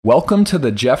Welcome to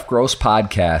the Jeff Gross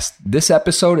Podcast. This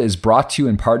episode is brought to you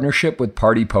in partnership with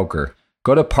Party Poker.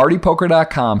 Go to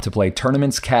partypoker.com to play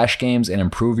tournaments, cash games, and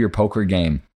improve your poker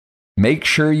game. Make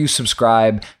sure you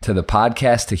subscribe to the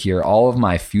podcast to hear all of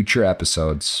my future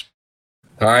episodes.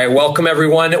 All right, welcome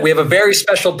everyone. We have a very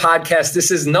special podcast.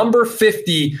 This is number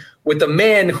 50 with a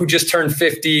man who just turned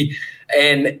 50,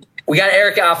 and we got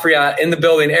Eric Afriyat in the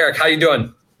building. Eric, how you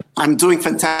doing? I'm doing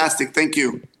fantastic. Thank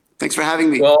you. Thanks for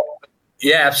having me. Well,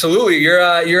 yeah, absolutely. You're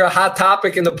a hot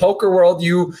topic in the poker world.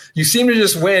 You seem to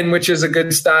just win, which is a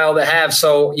good style to have.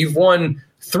 So you've won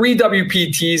 3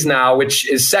 WPTs now, which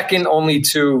is second only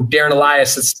to Darren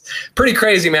Elias. It's pretty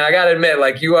crazy, man. I got to admit,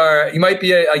 like you might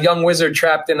be a young wizard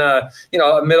trapped in a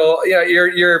middle.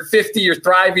 You're 50, you're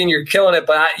thriving, you're killing it,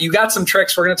 but you got some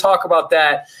tricks. We're going to talk about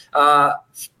that.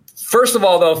 First of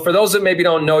all, though, for those that maybe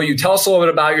don't know you, tell us a little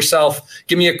bit about yourself.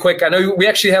 Give me a quick. I know we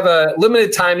actually have a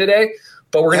limited time today,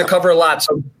 but we're going to cover a lot.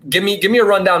 So give me a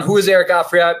rundown. Who is Eric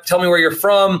Afriyat? Tell me where you're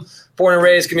from, born and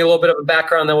raised. Give me a little bit of a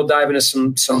background, then we'll dive into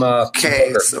some.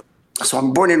 Okay, so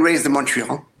I'm born and raised in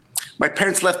Montreal. My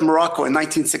parents left Morocco in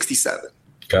 1967.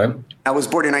 Okay. I was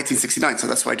born in 1969, so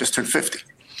that's why I just turned 50.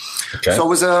 Okay. So I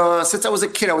was since I was a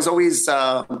kid, I was always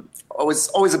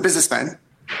a businessman.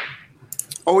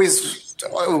 Always,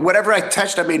 whatever I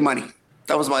touched, I made money.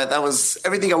 That was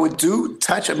everything I would do.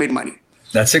 Touch, I made money.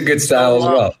 That's a good style as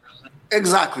well.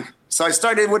 Exactly. So I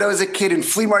started when I was a kid in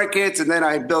flea markets, and then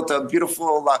I built a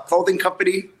beautiful clothing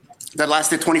company that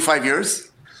lasted 25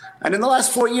 years. And in the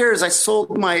last 4 years, I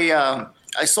sold my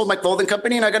clothing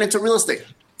company, and I got into real estate.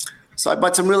 So I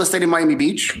bought some real estate in Miami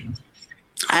Beach,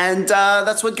 and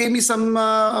that's what gave me some.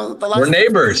 The last We're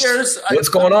neighbors. Years, What's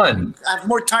going on? I have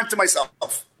more time to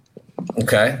myself.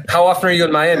 Okay. How often are you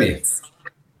in Miami?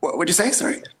 What'd you say?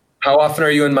 Sorry. How often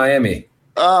are you in Miami?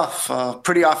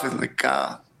 Pretty often, like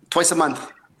twice a month.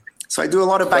 So I do a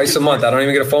lot of back twice a month. I don't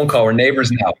even get a phone call. We're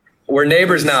neighbors now. We're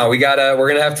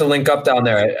gonna have to link up down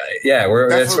there. Yeah,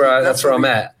 that's where I'm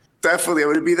at. Definitely, I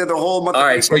would be there the whole month. All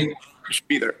right, so I should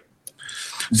be there.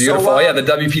 Beautiful. The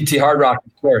WPT Hard Rock,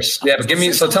 of course. Yeah, but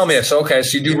tell me. So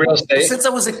you do real estate. Since I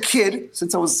was a kid,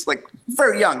 since I was like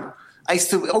very young, I used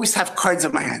to always have cards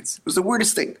in my hands. It was the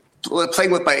weirdest thing.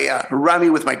 Playing with my Rami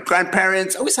with my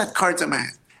grandparents, I always had cards in my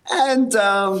hand.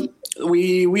 And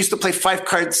we used to play 5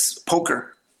 cards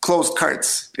poker, closed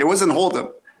cards. It wasn't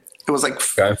Hold'em. It was like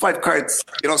 5 cards.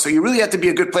 So you really had to be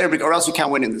a good player or else you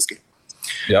can't win in this game.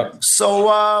 Yep. So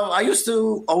I used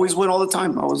to always win all the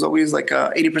time. I was always like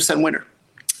a 80% winner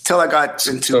till I got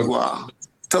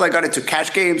into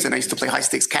cash games, and I used to play high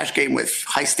stakes cash game with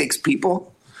high stakes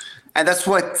people. And that's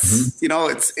what,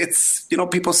 it's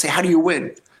people say, how do you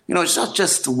win? It's not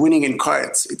just winning in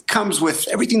cards. It comes with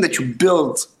everything that you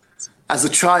build as a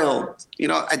child.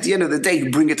 At the end of the day, you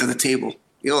bring it to the table.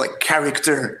 Like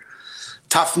character,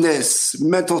 toughness,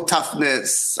 mental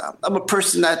toughness. I'm a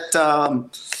person that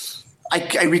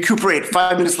I recuperate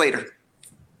 5 minutes later.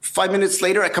 5 minutes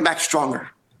later, I come back stronger.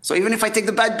 So even if I take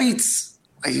the bad beats,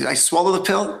 I swallow the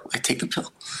pill, I take the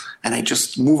pill, and I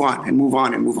just move on and move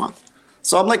on and move on.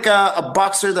 So I'm like a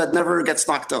boxer that never gets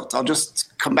knocked out. I'll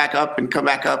just come back up and come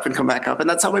back up and come back up. And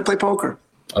that's how I play poker.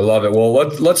 I love it. Well,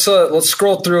 let's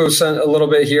scroll through a little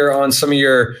bit here on some of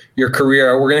your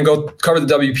career. We're going to go cover the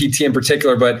WPT in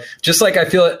particular, but just like I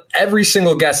feel every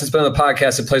single guest that's been on the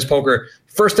podcast that plays poker,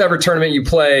 first ever tournament you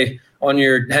play on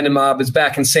your Hendon Mob is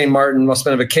back in St. Martin. Must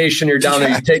have been a vacation. You're down there.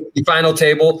 You take the final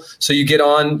table, so you get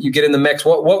in the mix.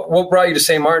 What brought you to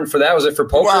St. Martin for that? Was it for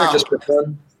poker or just for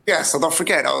fun? Yeah, so don't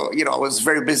forget, I was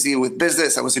very busy with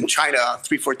business. I was in China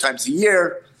 3-4 times a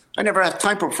year. I never had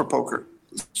time for poker.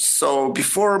 So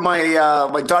before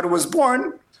my daughter was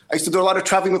born, I used to do a lot of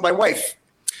traveling with my wife.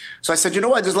 So I said, you know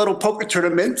what, there's a little poker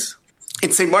tournament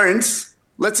in St. Martin's.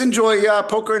 Let's enjoy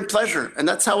poker and pleasure. And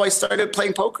that's how I started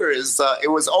playing poker. It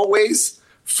was always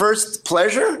first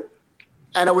pleasure,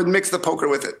 and I would mix the poker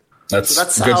with it. That's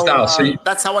good style.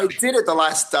 That's how I did it the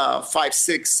last 5,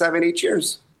 6, 7, 8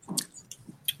 years.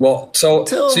 Well,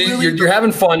 you're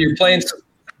having fun. You're playing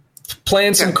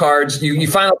some cards. You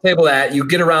final table that. You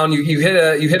get around. You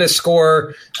hit a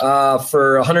score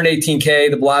for 118K,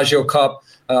 the Bellagio Cup,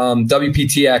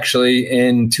 WPT actually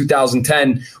in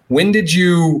 2010. When did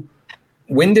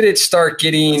it start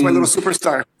getting? That's my little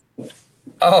superstar.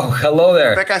 Oh, hello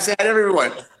there. Becca, say hi to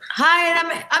everyone.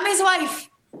 Hi, I'm his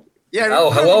wife. Yeah. Oh,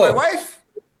 hello. My wife.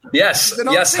 Yes.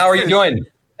 How are you doing?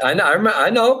 I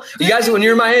know. You guys, when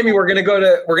you're in Miami, we're gonna go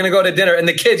to dinner, and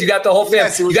the kids. You got the whole family.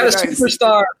 Yes, you got a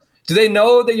superstar. Do they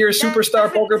know that you're a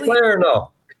superstar poker player or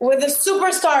no? We're the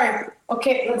superstar.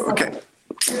 Okay. Okay.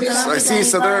 So I see.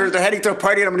 So they're heading to a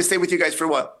party, and I'm going to stay with you guys for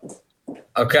what?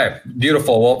 Okay,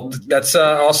 beautiful. Well, that's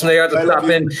awesome. They got to stop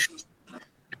in.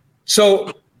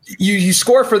 So you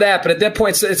score for that, but at that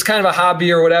point, it's kind of a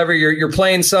hobby or whatever. You're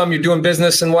playing some, you're doing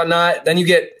business and whatnot. Then you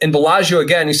get in Bellagio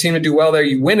again. You seem to do well there.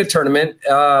 You win a tournament,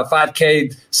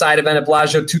 5K side event at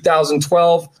Bellagio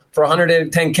 2012 for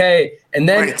 110K. And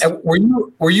then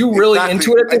were you really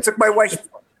into it? I took my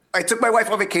wife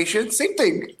on vacation. Same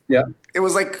thing. Yeah. It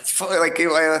was like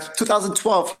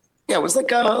 2012. Yeah, it was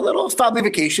like a little family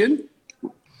vacation.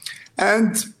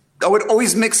 And I would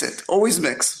always mix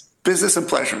business and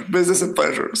pleasure.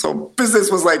 So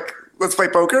business was like, let's play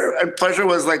poker. And pleasure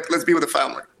was like, let's be with the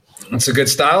family. That's a good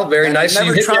style. Very nice. I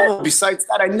never traveled. Besides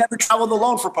that, I never traveled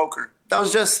alone for poker. That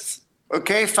was just,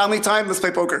 okay, family time, let's play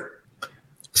poker.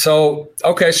 So,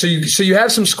 okay, so you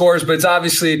have some scores, but it's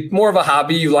obviously more of a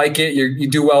hobby. You like it. You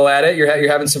do well at it. You're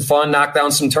having some fun, knock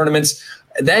down some tournaments.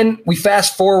 Then we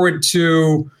fast forward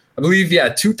to, I believe,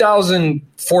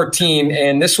 2014.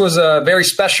 And this was a very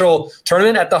special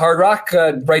tournament at the Hard Rock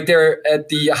right there at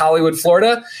the Hollywood,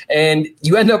 Florida. And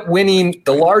you end up winning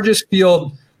the largest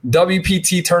field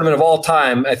WPT tournament of all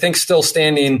time. I think still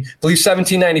standing, I believe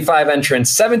 1795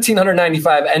 entrants,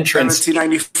 1795 entrants.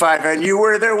 1795. And you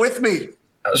were there with me.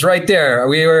 I was right there.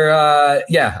 We were, I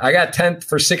got 10th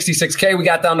for 66K. We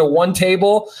got down to one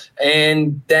table,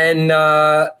 and then,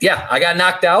 I got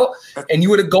knocked out. And you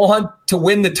would have gone to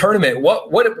win the tournament.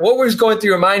 What was going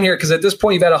through your mind here? Because at this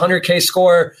point, you've had a 100K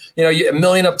score. $1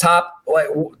 million up top. Like,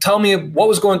 tell me what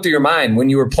was going through your mind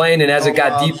when you were playing, and as it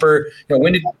got deeper.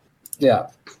 When did? Yeah.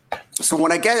 So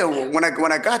when I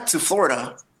got to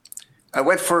Florida, I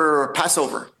went for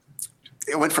Passover.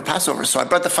 So I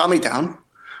brought the family down.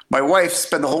 My wife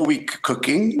spent the whole week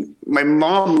cooking. My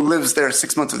mom lives there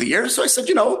 6 months of the year. So I said,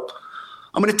 I'm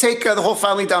going to take the whole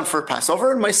family down for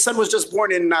Passover. And my son was just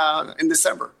born in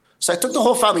December. So I took the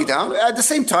whole family down at the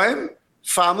same time,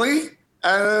 family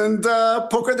and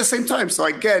poker at the same time. So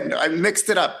again, I mixed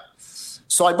it up.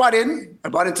 So I bought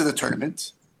into the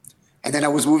tournament. And then I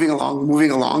was moving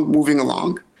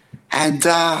along.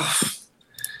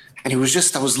 And it was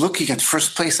just, I was looking at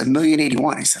first place at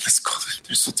 1,081,000. I said, let's go.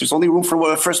 There's only room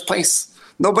for first place.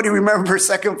 Nobody remembers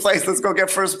second place. Let's go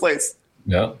get first place.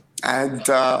 Yeah. And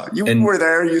you were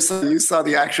there. You saw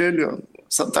the action.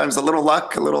 Sometimes a little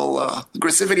luck, a little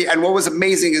aggressivity. And what was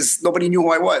amazing is nobody knew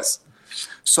who I was.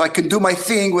 So I could do my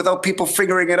thing without people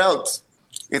figuring it out.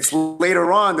 It's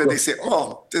later on that they say,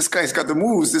 oh, this guy's got the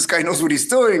moves. This guy knows what he's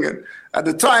doing. And at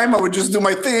the time, I would just do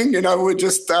my thing, and I would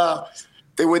just...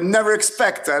 they would never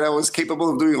expect that I was capable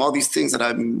of doing all these things that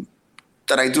I do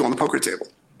on the poker table.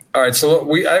 All right, so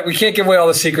we can't give away all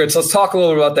the secrets. Let's talk a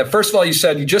little bit about that. First of all, you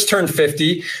said you just turned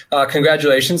 50.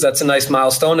 Congratulations, that's a nice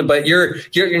milestone. But you're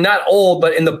not old,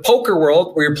 but in the poker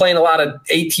world, where you're playing a lot of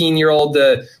 18-year-old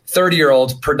to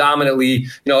 30-year-olds predominantly,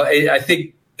 I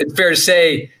think it's fair to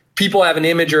say people have an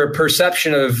image or a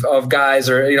perception of guys,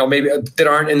 or maybe that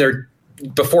aren't in their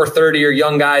before 30 or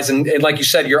young guys, and like you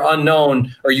said, you're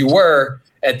unknown, or you were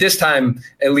at this time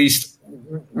at least.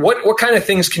 What kind of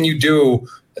things can you do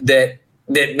that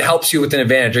helps you with an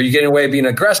advantage? Are you getting away with being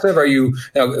aggressive? Are you,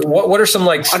 what are some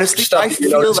honestly, stuff? I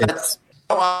feel that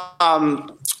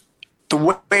the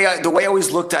way I always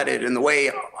looked at it, and the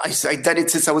way I did it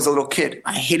since I was a little kid,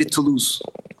 I hated to lose.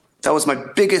 That was my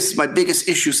biggest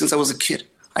issue since I was a kid.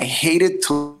 I hated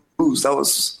to lose.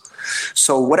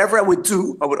 So whatever I would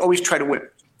do, I would always try to win.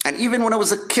 And even when I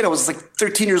was a kid, I was like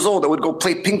 13 years old, I would go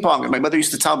play ping pong. And my mother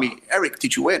used to tell me, Eric,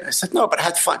 did you win? I said, no, but I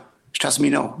had fun. She tells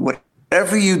me, no,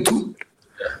 whatever you do.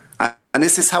 And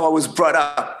this is how I was brought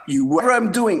up. Whatever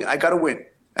I'm doing, I got to win.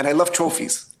 And I love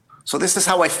trophies. So this is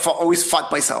how I always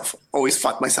fought myself.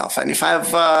 And if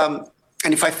I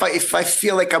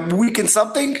feel like I'm weak in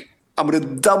something, I'm going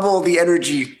to double the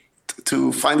energy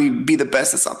to finally be the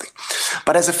best at something.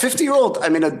 But as a 50-year-old,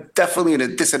 I'm definitely in a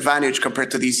disadvantage compared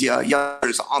to these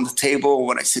youngers on the table.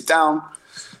 When I sit down,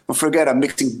 don't forget, I'm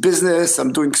mixing business.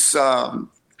 I'm doing, as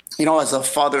a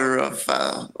father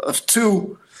of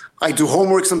two, I do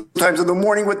homework sometimes in the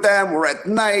morning with them, or at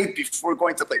night before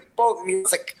going to play poker.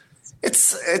 It's like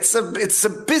it's a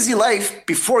busy life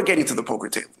before getting to the poker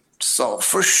table. So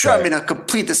for sure, right. I'm in a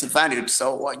complete disadvantage.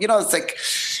 So, it's like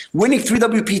winning 3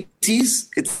 WPTs,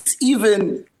 it's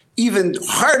even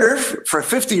harder for a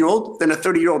 50-year-old than a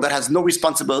 30-year-old that has no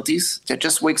responsibilities, that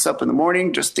just wakes up in the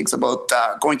morning, just thinks about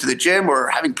going to the gym or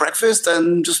having breakfast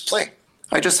and just play.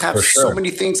 I just have so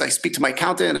many things. I speak to my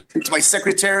accountant, I speak to my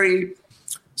secretary.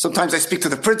 Sometimes I speak to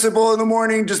the principal in the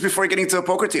morning just before getting to a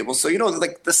poker table. So,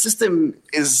 the system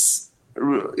is, I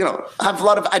have a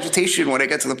lot of agitation when I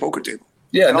get to the poker table.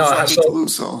 Yeah, and also I hate to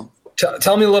lose, so.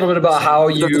 Tell me a little bit about how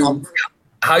you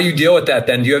how you deal with that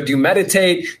then? Do you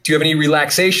meditate? Do you have any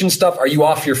relaxation stuff? Are you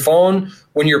off your phone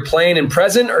when you're playing and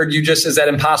present, or do you just, is that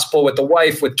impossible with the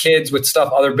wife, with kids, with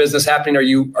stuff, other business happening?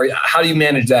 How do you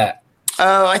manage that?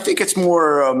 I think it's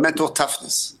more mental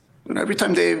toughness. Every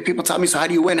time people tell me, so how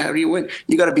do you win? How do you win?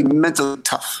 You got to be mentally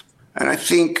tough. And I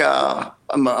think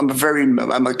I'm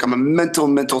a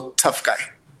mental tough guy.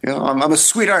 I'm a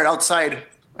sweetheart outside.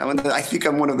 I think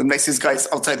I'm one of the nicest guys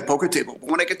outside the poker table.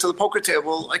 But when I get to the poker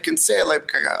table, I can say I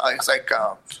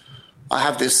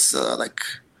have this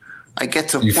I get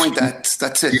to a point that's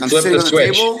it. I'm sitting on the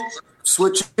table,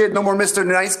 switch it, no more Mr.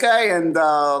 Nice Guy, and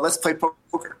let's play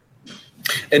poker.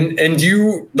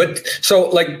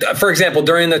 For example,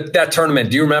 during that tournament,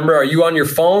 do you remember, are you on your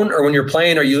phone, or when you're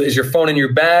playing, is your phone in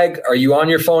your bag? Are you on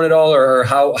your phone at all, or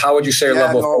how would you say your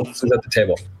level of focus is at the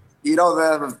table?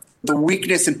 The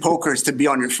weakness in poker is to be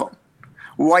on your phone.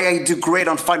 Why I do great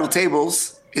on final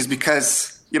tables is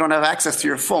because you don't have access to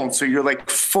your phone. So you're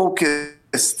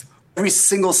focused every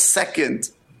single second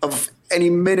of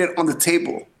any minute on the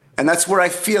table. And that's where I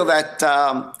feel that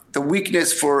the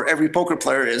weakness for every poker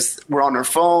player is we're on our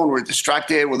phone, we're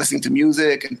distracted, we're listening to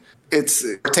music, and we're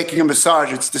taking a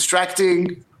massage. It's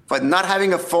distracting, but not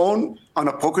having a phone on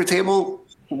a poker table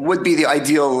would be the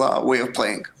ideal way of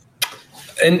playing.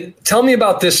 And tell me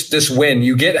about this win.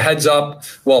 You get heads up.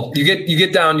 Well, you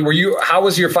get down. How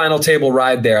was your final table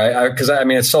ride there? Because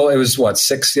it was what,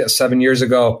 6 years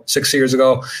ago.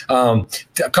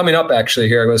 Coming up actually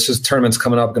here. This is tournament's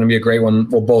coming up. Going to be a great one.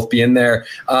 We'll both be in there.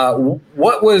 How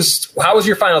was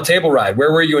your final table ride?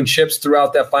 Where were you in chips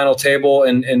throughout that final table?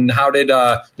 And how did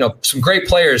some great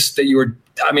players that you were.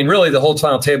 Really, the whole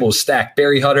final table was stacked.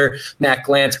 Barry Hutter, Matt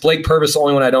Glantz, Blake Purvis, the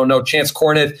only one I don't know, Chance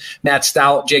Corneth, Matt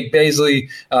Stout, Jake Baisley,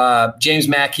 James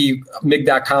Mackey,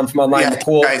 MIG.com from online. Yeah,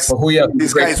 Cool.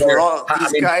 These guys were all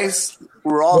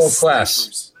world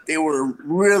class. They were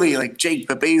really like Jake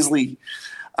Baisley,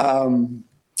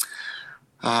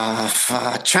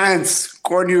 Chance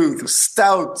Corneth,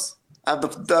 Stout. I have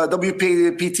the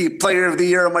WPT Player of the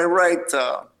Year on my right.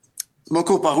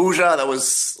 Mukul Pahuja, that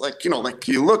was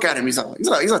you look at him, he's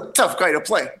a tough guy to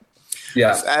play.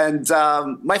 Yeah. And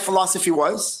my philosophy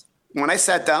was, when I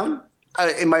sat down,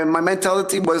 my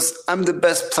mentality was, I'm the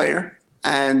best player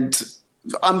and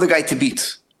I'm the guy to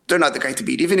beat. They're not the guy to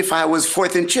beat. Even if I was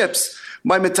fourth in chips,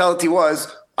 my mentality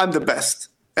was, I'm the best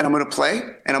and I'm going to play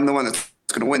and I'm the one that's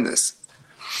going to win this.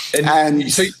 And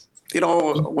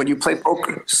when you play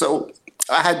poker, so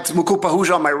I had Mukul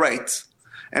Pahuja on my right.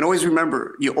 And always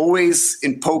remember,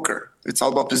 in poker, it's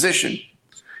all about position.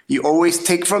 You always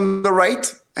take from the right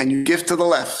and you give to the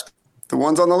left. The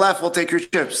ones on the left will take your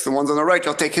chips. The ones on the right,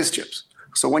 you'll take his chips.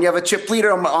 So when you have a chip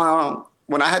leader,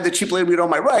 when I had the chip leader on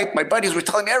my right, my buddies were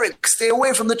telling me, Eric, stay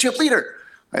away from the chip leader.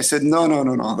 I said, no,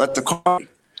 that's the card.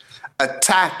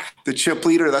 Attack the chip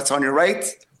leader that's on your right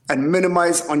and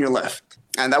minimize on your left.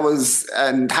 And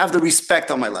have the respect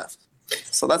on my left.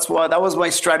 So that was my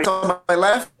strategy on my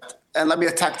left. And let me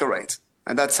attack the right.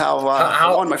 And that's how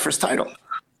I won my first title.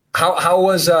 How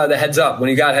was the heads up? When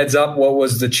you got heads up, what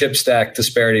was the chip stack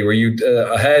disparity? Were you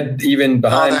ahead, even,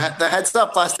 behind? The heads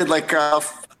up lasted like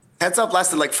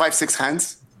 5-6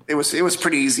 hands. It was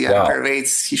pretty easy. I had a pair of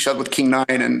eights. He shoved with king 9,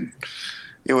 and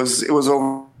it was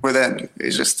over then.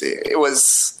 It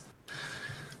was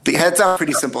the heads up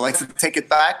pretty simple. I could take it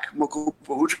back. Mukul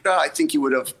Pahuja, I think he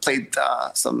would have played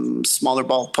some smaller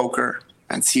ball poker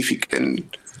and see if he can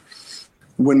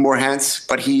win more hands,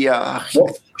 but how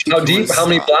deep? How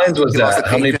many blinds was that?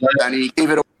 How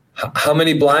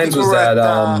many blinds was that?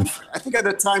 I think at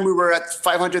the time we were at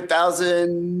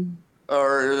 500,000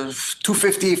 or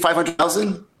 250,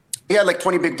 500,000. He had like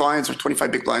 20 big blinds or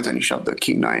 25 big blinds, and he shoved the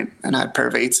king 9 and had a pair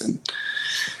of eights. And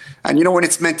when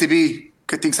it's meant to be,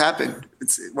 good things happen.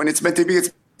 When it's meant to be,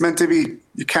 it's meant to be.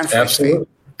 You can't fight fate.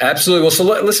 Absolutely. Well, so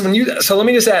listen, let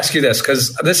me just ask you this,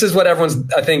 because this is what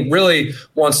everyone's, I think, really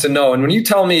wants to know. And when you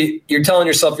tell me, you're telling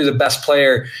yourself you're the best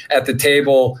player at the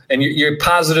table, and you're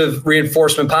positive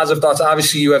reinforcement, positive thoughts.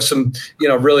 Obviously, you have some,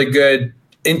 really good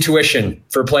intuition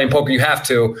for playing poker. You have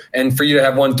to. And for you to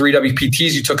have won 3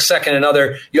 WPTs, you took second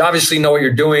another. You obviously know what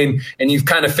you're doing, and you've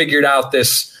kind of figured out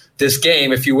this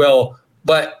game, if you will.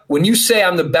 But when you say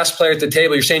I'm the best player at the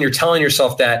table, you're saying, you're telling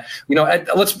yourself that,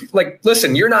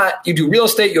 listen, you do real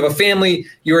estate, you have a family,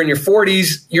 you're in your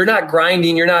 40s, you're not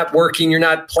grinding, you're not working, you're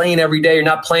not playing every day, you're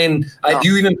not playing. Do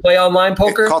you even play online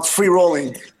poker? It's called free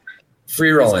rolling.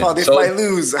 Free rolling. It's called if I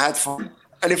lose, I had fun.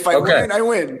 And if I win, I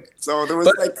win. So there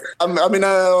was I'm in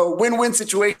a win-win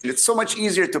situation. It's so much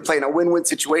easier to play in a win-win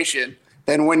situation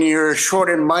than when you're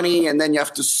short in money and then you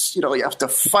have to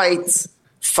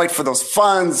fight for those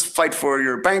funds, fight for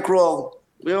your bankroll.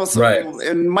 You know, so Right.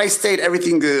 in my state,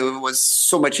 everything was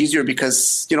so much easier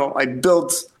because, you know, I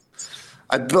built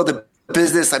a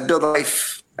business, I built a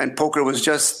life, and poker was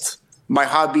just my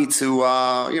hobby to,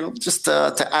 you know, just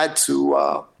to add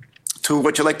to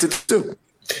what you like to do.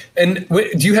 And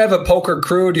do you have a poker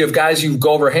crew? Do you have guys you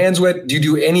go over hands with? Do you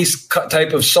do any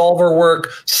type of solver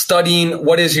work, studying?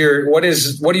 What do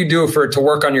you do to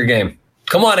work on your game?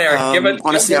 Come on, Eric.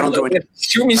 Honestly, I don't do it.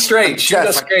 Shoot me straight. Shoot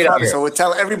us straight out here. I would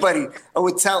tell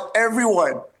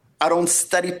everyone, I don't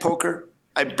study poker.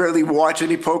 I barely watch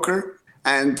any poker.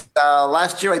 And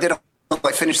last year I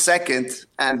finished second,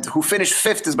 and who finished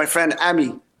fifth is my friend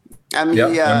Ami. Ami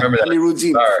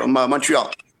Rudin from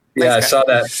Montreal. Yeah, I saw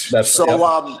that.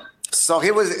 So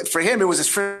for him, it was his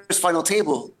first final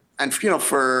table. And, you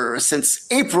know, since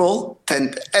April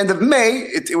and end of May,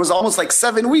 it was almost like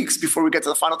 7 weeks before we get to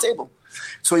the final table.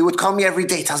 So he would call me every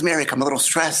day, tells me, Eric, I'm a little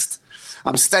stressed.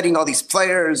 I'm studying all these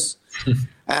players.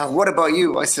 What about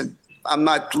you? I said, I'm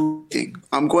not looking.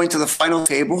 I'm going to the final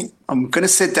table. I'm going to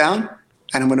sit down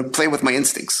and I'm going to play with my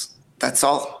instincts. That's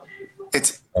all.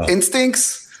 It's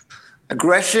instincts,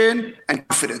 aggression, and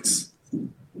confidence.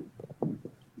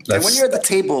 And when you're at the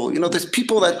table, you know, there's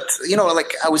people that, you know,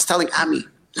 like I was telling Ami,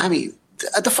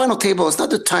 at the final table, it's not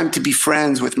the time to be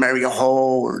friends with Mario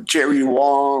Ho or Jerry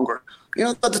Wong or, you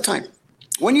know, not the time.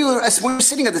 When you're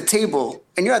sitting at the table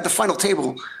and you're at the final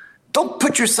table, don't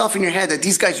put yourself in your head that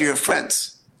these guys are your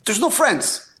friends. There's no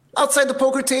friends. Outside the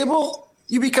poker table,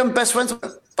 you become best friends with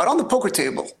them. But on the poker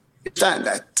table, you understand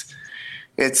that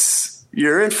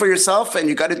you're in for yourself and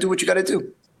you got to do what you got to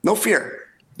do. No fear.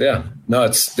 Yeah.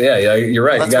 No, you're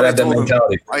right. You got to have that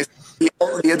mentality.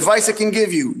 The advice I can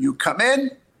give you, you come in,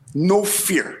 no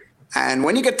fear. And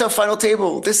when you get to the final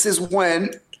table, this is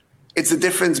when it's the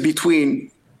difference between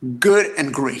good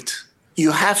and great.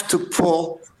 You have to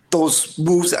pull those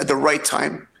moves at the right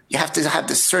time. You have to have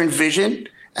this certain vision.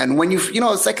 And when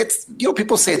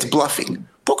people say it's bluffing.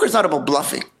 Poker is not about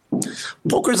bluffing.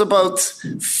 Poker is about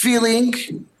feeling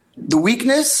the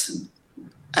weakness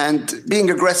and being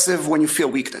aggressive when you feel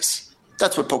weakness.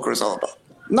 That's what poker is all about.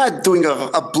 Not doing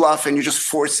a bluff and you just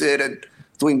force it and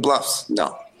doing bluffs.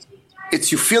 No.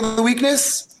 It's you feel the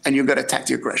weakness and you got to attack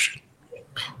the aggression.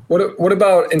 What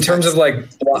about in terms of like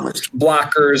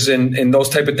blockers and those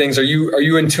type of things? Are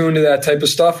you in tune to that type of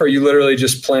stuff? Or are you literally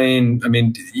just playing? I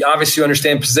mean, obviously you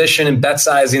understand position and bet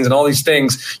sizings and all these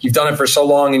things. You've done it for so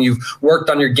long and you've worked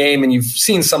on your game and you've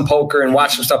seen some poker and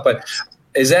watched some stuff. But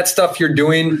is that stuff you're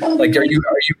doing? Like,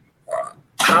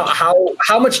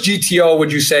 how much GTO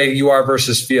would you say you are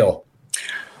versus feel?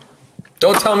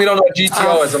 Don't tell me you don't know what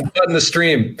GTO is. I'm cutting the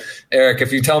stream, Eric.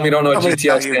 If you tell me you don't know what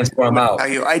GTO stands for, I'm out.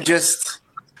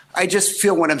 I just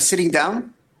feel when I'm sitting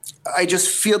down, I just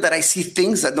feel that I see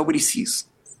things that nobody sees.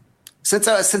 Since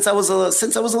I was a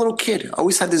little kid, I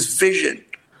always had this vision.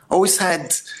 Always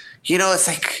had, you know, it's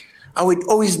like I would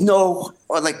always know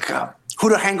who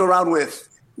to hang around with,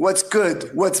 what's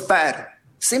good, what's bad.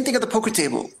 Same thing at the poker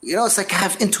table. You know, it's like I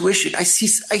have intuition. I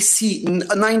see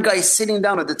 9 guys sitting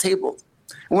down at the table.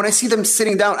 And when I see them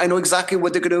sitting down, I know exactly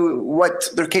what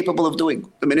they're capable of doing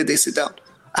the minute they sit down.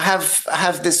 I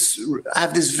have this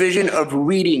vision of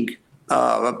reading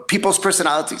people's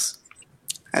personalities,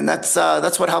 and that's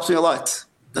what helps me a lot.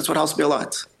 That's what helps me a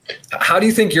lot. How do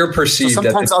you think you're perceived? So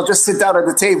sometimes I'll just sit down at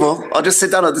the table. I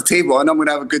know I'm going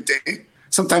to have a good day.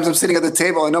 Sometimes I'm sitting at the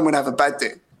table. I know I'm going to have a bad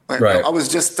day. Right. I was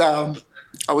just playing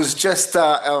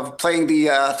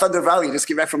the Thunder Valley. Just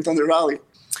came back from Thunder Valley.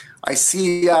 I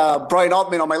see Brian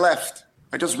Altman on my left.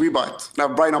 I just rebought. Now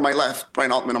Brian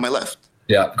Altman on my left.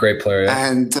 Yeah, great player. Yeah.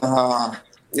 And,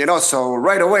 so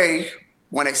right away,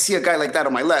 when I see a guy like that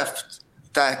on my left,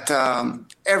 that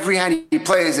every hand he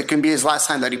plays, it can be his last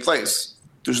hand that he plays.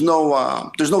 There's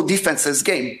no defense in this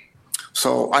game.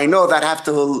 So I know that I have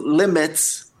to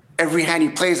limit every hand he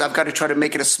plays. I've got to try to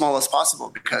make it as small as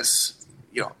possible because,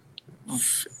 you know,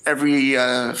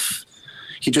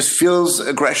 he just feels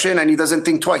aggression and he doesn't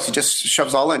think twice. He just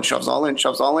shoves all in.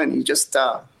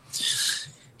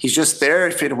 He's just there.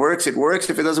 If it works, it works.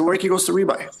 If it doesn't work, he goes to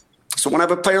rebuy. So when I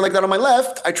have a player like that on my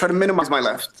left, I try to minimize my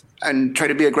left and try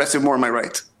to be aggressive more on my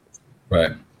right.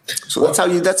 Right. So that's how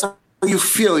you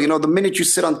feel. You know, the minute you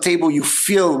sit on the table, you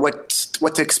feel what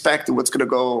to expect and what's going to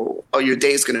go, how your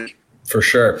day is going to be. For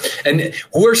sure. And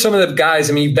who are some of the guys?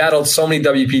 I mean, you battled so many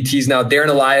WPTs now. Darren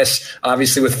Elias,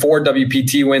 obviously, with 4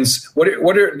 WPT wins. What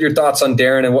are your thoughts on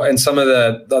Darren and some of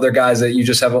the other guys that you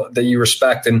just have that you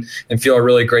respect and feel are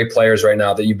really great players right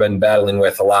now that you've been battling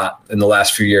with a lot in the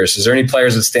last few years? Is there any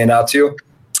players that stand out to you?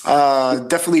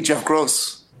 Definitely Jeff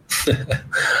Gross.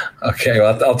 Okay,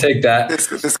 well, I'll take that.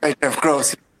 This guy, Jeff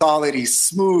Gross. solid. He's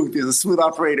smooth. He's a smooth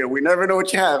operator. We never know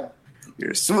what you have.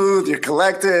 You're smooth. You're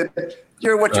collected.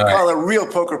 You're what you call a real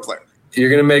poker player. You're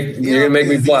gonna make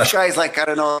me blush. These guys like, I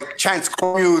don't know, Chance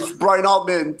Cormuth, Brian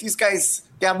Altman. These guys,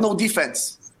 they have no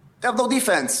defense.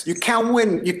 You can't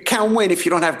win. You can't win if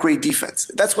you don't have great defense.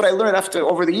 That's what I learned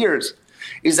over the years,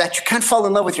 is that you can't fall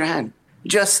in love with your hand.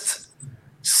 Just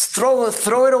throw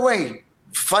it away.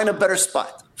 Find a better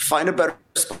spot.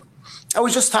 I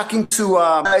was just talking to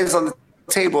guys on the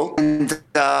table, and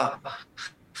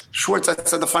Schwartz at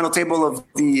the final table of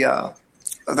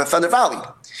the Thunder Valley.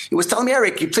 He was telling me,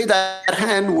 Eric, you played that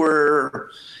hand where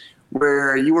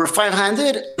you were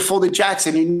 5-handed, folded jacks,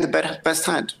 and you need the best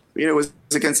hand. It was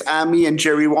against Ami and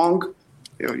Jerry Wong.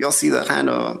 You'll see the hand.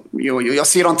 You'll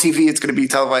see it on TV. It's going to be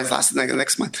televised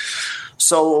next month.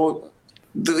 So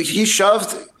he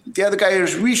shoved. The other guy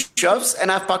re-shoves,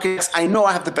 and I have pockets. I know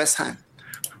I have the best hand.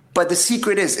 But the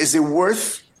secret is it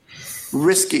worth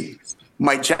risking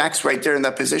my jacks right there in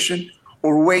that position,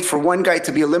 or wait for one guy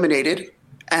to be eliminated,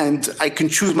 and I can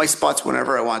choose my spots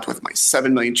whenever I want with my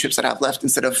 7 million chips that I have left,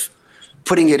 instead of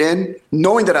putting it in,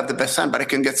 knowing that I have the best hand, but I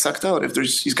can get sucked out if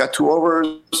he's got 2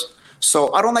 overs.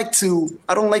 So I don't like to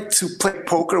play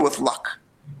poker with luck.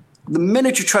 The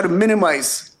minute you try to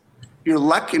minimize your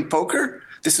luck in poker,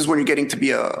 this is when you're getting to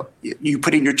be you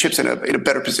putting your chips in a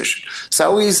better position. So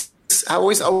I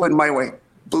always open my way.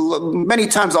 Many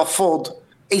times I'll fold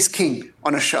ace king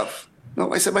on a shove.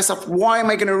 I said to myself, why am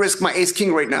I going to risk my ace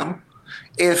king right now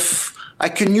if I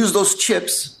can use those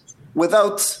chips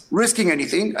without risking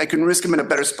anything? I can risk them in a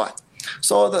better spot.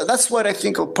 So that's what I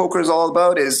think poker is all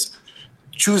about, is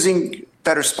choosing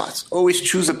better spots. Always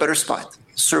choose a better spot.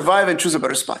 Survive and choose a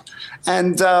better spot.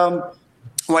 And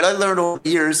what I learned over the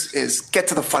years is get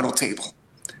to the final table.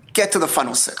 Get to the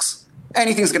final 6.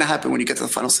 Anything's going to happen when you get to the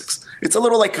final 6. It's a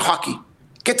little like hockey.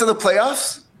 Get to the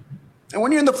playoffs, and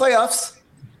when you're in the playoffs,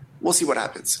 we'll see what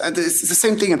happens. And it's the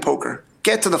same thing in poker.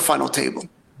 Get to the final table,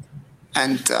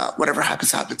 and whatever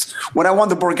happens, happens. When I won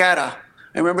the Borgata,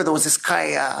 I remember there was this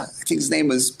guy, I think his name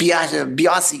was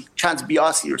Biasi, Chance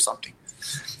Biasi or something.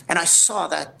 And I saw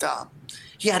that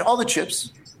he had all the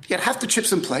chips. He had half the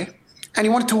chips in play, and he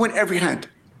wanted to win every hand.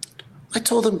 I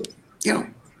told him,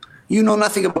 you know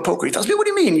nothing about poker. He tells me, what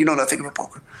do you mean you know nothing about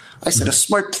poker? I said, a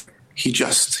smart player,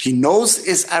 he knows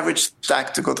his average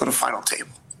stack to go to the final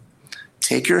table.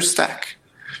 Take your stack,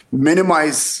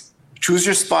 minimize, choose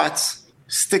your spots,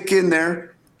 stick in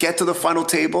there, get to the final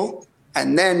table,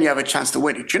 and then you have a chance to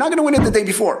win it. You're not going to win it the day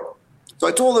before. So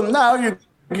I told him, now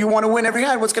you want to win every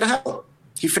hand, what's going to happen?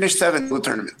 He finished 7th in the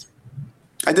tournament.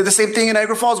 I did the same thing in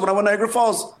Niagara Falls. When I won Niagara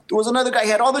Falls, there was another guy, he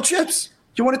had all the chips.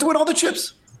 He wanted to win all the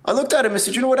chips. I looked at him and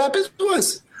said, you know what happened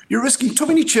was, you're risking too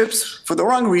many chips for the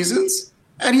wrong reasons.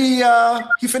 And he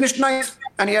finished 9th,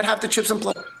 and he had half the chips in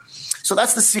play. So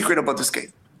that's the secret about this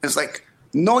game. It's like,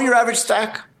 know your average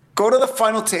stack, go to the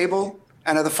final table,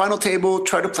 and at the final table,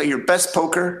 try to play your best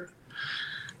poker.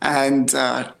 And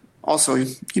also,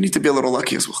 you need to be a little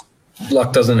lucky as well.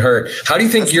 Luck doesn't hurt. How do you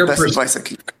think your advice I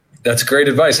can? That's great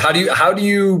advice. How do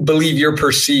you believe you're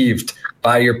perceived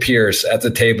by your peers at the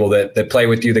table that play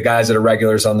with you, the guys that are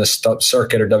regulars on this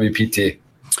circuit or WPT?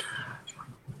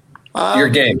 Your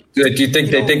game. Do you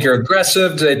think they think you're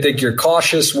aggressive? Do they think you're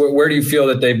cautious? Where do you feel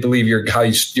that they believe your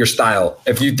style?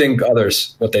 If you think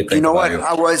others, what they think. You know what? You?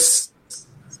 I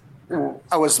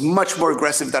was much more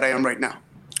aggressive than I am right now.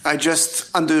 I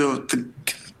just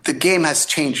the game has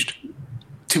changed.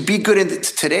 To be good in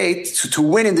today, to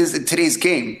win in today's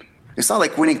game, it's not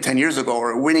like winning 10 years ago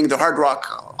or winning the Hard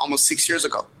Rock almost 6 years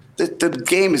ago. The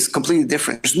game is completely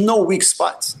different. There's no weak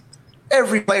spots.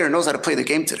 Every player knows how to play the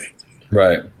game today.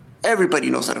 Right. Everybody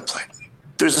knows how to play.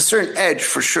 There's a certain edge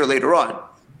for sure later on,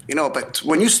 but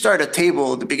when you start a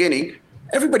table at the beginning,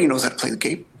 everybody knows how to play the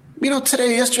game.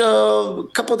 Yesterday, a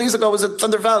couple of days ago, I was at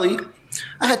Thunder Valley.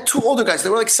 I had 2 older guys. They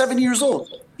were like 70 years old.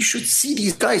 You should see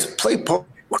these guys play poker.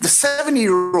 The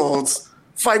 70-year-olds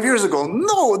 5 years ago,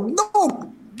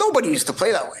 nobody used to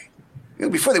play that way.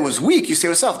 Before they was weak, you say to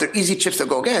yourself, they're easy chips to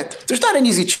go get. There's not an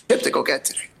easy chip to go get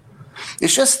today.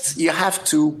 It's just you have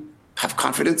to have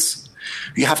confidence.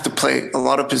 You have to play a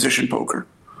lot of position poker.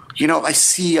 I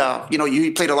see,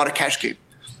 you played a lot of cash game.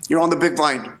 You're on the big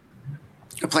blind.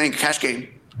 You're playing a cash game.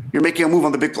 You're making a move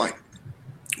on the big blind.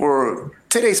 Or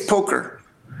today's poker.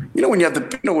 When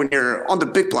you're on the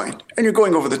big blind and you're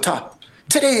going over the top.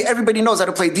 Today, everybody knows how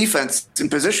to play defense in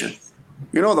position.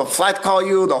 They'll flat call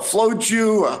you, they'll float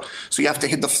you. So you have to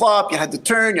hit the flop, you have to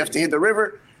turn, you have to hit the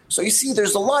river. So you see,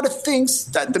 there's a lot of things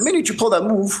that the minute you pull that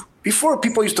move, before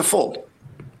people used to fold.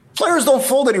 Players don't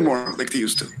fold anymore like they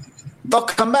used to. They'll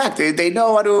come back. They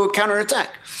know how to counterattack.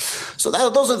 So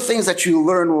those are the things that you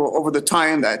learn over the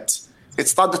time, that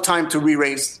it's not the time to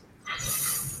re-raise.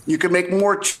 You can make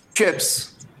more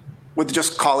chips with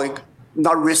just calling,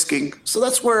 not risking. So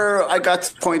that's where I got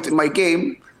to the point in my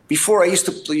game. Before I used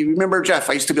to, you remember Jeff,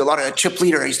 I used to be a chip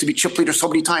leader. I used to be chip leader so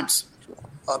many times.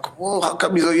 Like, whoa, how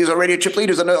come he's already a chip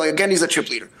leader? Again, he's a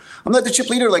chip leader. I'm not the chip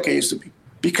leader like I used to be,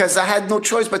 because I had no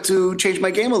choice but to change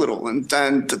my game a little. And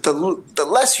the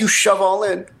less you shove all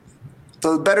in,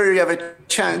 the better you have a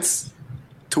chance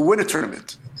to win a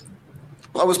tournament.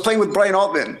 I was playing with Brian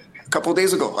Altman a couple of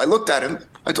days ago. I looked at him.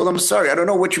 I told him, I'm sorry, I don't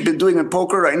know what you've been doing in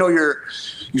poker. I know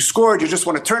you scored, you just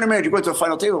won a tournament, you went to the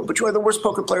final table, but you are the worst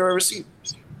poker player I've ever seen.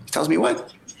 He tells me,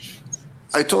 what?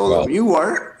 I told him,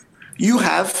 you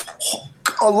have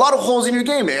a lot of holes in your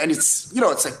game, man. It's, you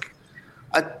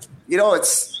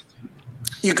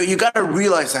got to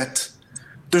realize that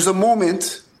there's a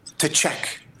moment to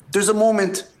check. There's a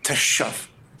moment to shove.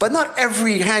 But not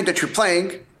every hand that you're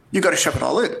playing, you got to shove it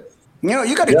all in.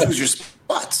 You got to choose your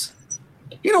spots.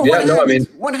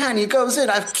 One hand he goes in.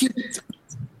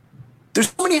 There's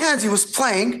so many hands he was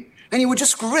playing, and he would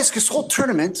just risk his whole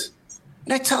tournament.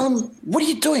 And I tell him, what are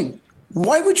you doing?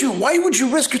 Why would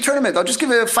you risk your tournament? I'll just give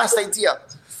you a fast idea.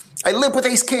 I limp with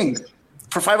Ace King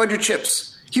for 500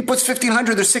 chips. He puts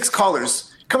 1,500 or 6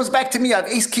 callers. Comes back to me, I have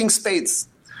Ace King spades.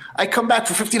 I come back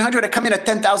for 1,500, I come in at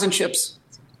 10,000 chips.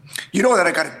 You know that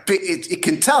I got a big, it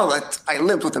can tell that I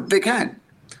limped with a big hand.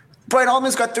 Brian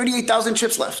Altman's got 38,000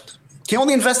 chips left. He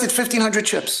only invested 1,500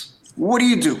 chips. What do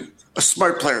you do? A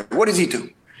smart player, what does he do?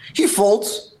 He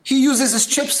folds, he uses his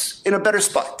chips in a better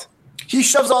spot. He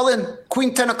shoves all in,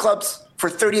 queen 10 of clubs for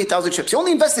 38,000 chips. He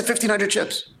only invested 1,500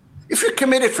 chips. If you're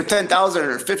committed for 10,000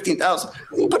 or 15,000,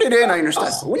 you put it in, I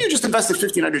understand. But when you just invested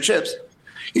 1,500 chips,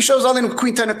 he shows all in with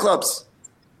queen 10 of clubs.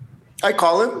 I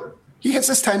call him, he hits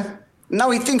his 10. Now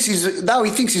he thinks he's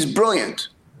brilliant.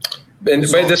 And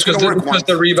so this was the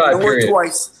rebuy period.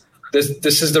 Twice.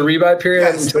 This is the rebuy period.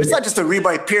 Yes, but it's not just a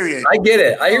rebuy period. I get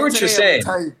it. I hear what you're saying.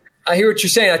 I hear what you're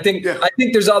saying. I think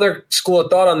there's other school of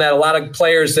thought on that. A lot of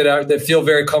players that feel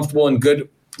very comfortable and good.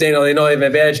 They know they have an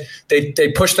advantage.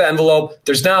 They push the envelope.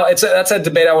 There's now that's a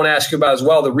debate I want to ask you about as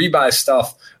well. The rebuy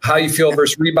stuff. How you feel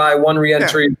versus rebuy, one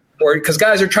reentry. Or because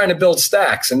guys are trying to build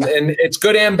stacks, and it's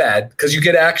good and bad because you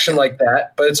get action like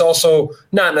that, but it's also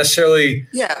not necessarily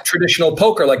traditional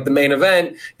poker like the main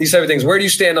event. These type of things. Where do you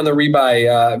stand on the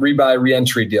rebuy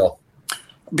reentry deal?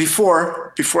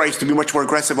 Before I used to be much more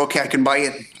aggressive. Okay, I can buy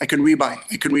it. I can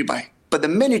rebuy. But the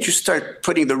minute you start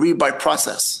putting the rebuy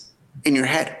process in your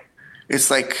head,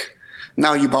 it's like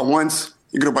now you buy once,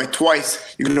 you're gonna buy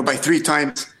twice, you're gonna buy 3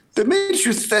 times. The minute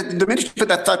you put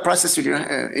that thought process in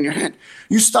your head,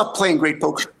 you stop playing great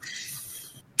poker.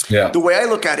 Yeah. The way I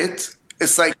look at it,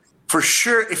 it's like, for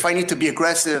sure, if I need to be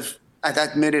aggressive at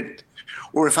that minute,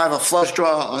 or if I have a flush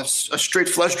draw, a straight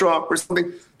flush draw or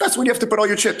something, that's when you have to put all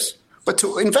your chips. But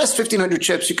to invest 1,500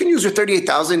 chips, you can use your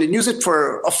 38,000 and use it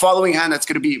for a following hand that's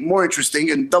going to be more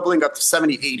interesting and doubling up to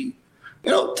 70, 80.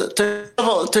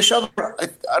 To shove,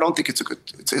 I don't think it's a good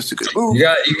move.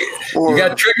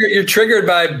 You're triggered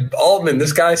by Altman.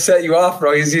 This guy set you off,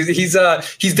 bro. He's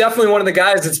definitely one of the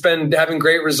guys that's been having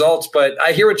great results. But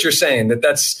I hear what you're saying.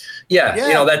 That's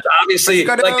that's obviously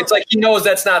it's like he knows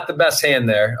that's not the best hand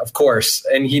there, of course,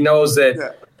 and he knows that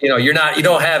you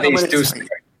don't have ace deuce.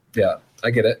 Yeah, I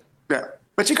get it. Yeah,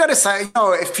 but you got to say,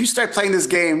 if you start playing this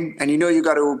game and you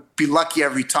got to be lucky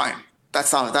every time,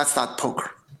 that's not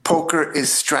poker. Poker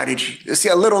is strategy. You see,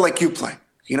 a little like you play.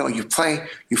 You play,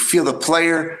 you feel the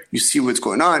player, you see what's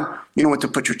going on, you know when to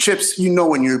put your chips,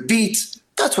 when you're beat.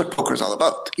 That's what poker is all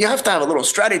about. You have to have a little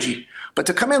strategy. But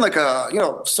to come in like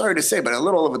sorry to say, but a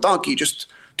little of a donkey, just,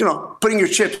 putting your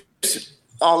chips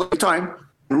all the time,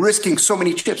 risking so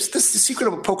many chips. This is the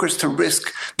secret of poker, is to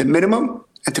risk the minimum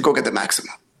and to go get the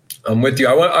maximum. I'm with you.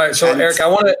 Eric, I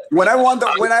want to. When I won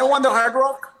the Hard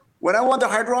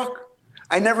Rock,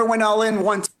 I never went all in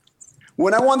once.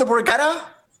 When I won the Borgata,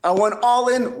 I went all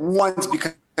in once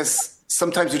because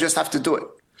sometimes you just have to do it.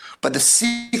 But the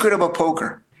secret about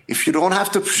poker, if you don't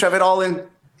have to shove it all in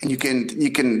and you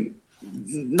can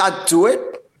not do it,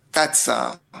 that's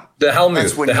the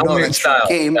Helmuth. The Helmuth style.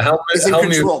 Game is in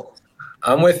control.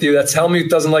 I'm with you. That's Helmuth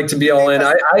doesn't like to be all in.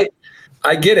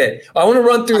 I get it. I want to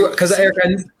run through because Eric,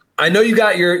 I know you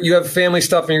have family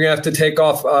stuff and you're gonna have to take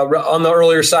off on the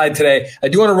earlier side today. I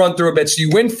do want to run through a bit. So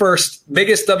you win first,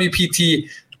 biggest WPT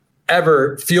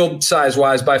ever, field size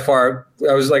wise by far.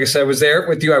 I was there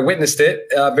with you. I witnessed it.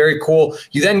 Very cool.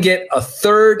 You then get a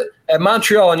third at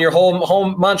Montreal in your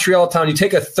home Montreal town. You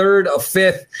take a third, a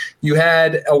fifth. You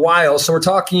had a while. So we're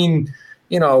talking,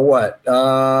 what?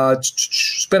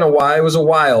 It's been a while. It was a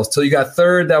while till you got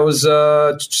third. That was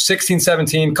 16,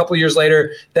 17. A couple of years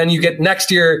later, then you get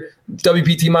next year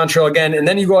WPT Montreal again, and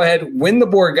then you go ahead, win the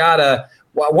Borgata.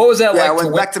 What was that like? I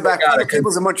went back-to-back final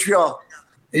tables in Montreal.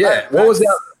 Yeah, what was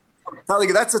that? I'm telling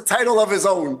you, that's a title of his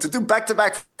own. To do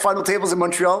back-to-back final tables in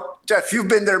Montreal. Jeff, you've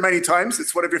been there many times.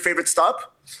 It's one of your favorite stops.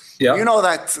 Yeah. You know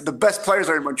that the best players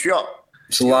are in Montreal.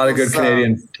 There's a lot of good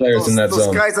Canadian players in that zone.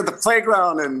 Those guys at the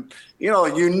playground, and you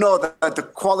know that the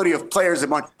quality of players in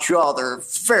Montreal, they're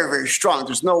very, very strong.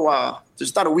 There's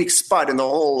not a weak spot in the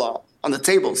whole on the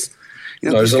tables.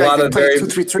 There's a lot of very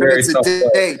 2-3 tournaments a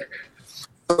day.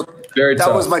 Very that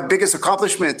tough. was my biggest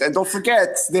accomplishment. And don't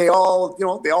forget, they all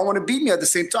want to beat me at the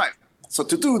same time. So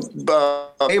to do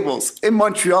tables in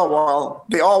Montreal while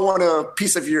they all want a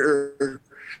piece of your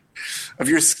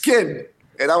skin,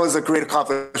 and that was a great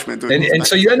accomplishment. And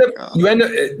so you end up,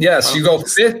 you go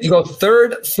fifth, you go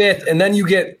third, fifth, and then you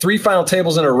get 3 final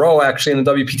tables in a row actually in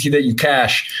the WPT that you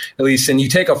cash at least, and you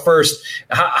take a first.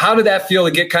 How did that feel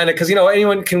to get kind of, because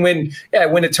anyone can win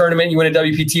a tournament, you win a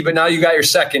WPT, but now you got your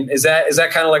second. Is that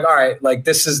kind of like, all right, like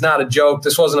this is not a joke,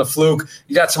 this wasn't a fluke.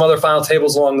 You got some other final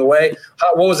tables along the way.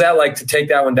 What was that like to take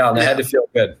that one down? That had to feel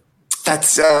good.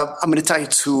 That's I'm going to tell you,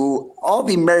 to all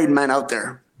the married men out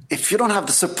there, if you don't have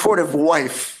the supportive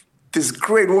wife, this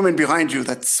great woman behind you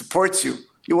that supports you,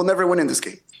 you will never win in this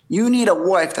game. You need a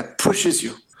wife that pushes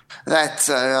you, that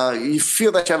you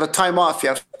feel that you have a time off. You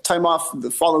have time off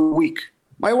the following week.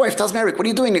 My wife tells me, Eric, what are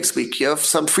you doing next week? You have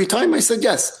some free time? I said,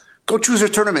 yes. Go choose your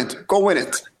tournament. Go win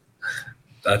it.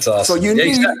 That's awesome. So you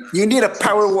need a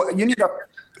power.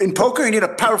 In poker, you need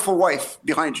a powerful wife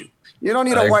behind you. You don't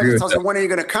need a wife that tells you when are you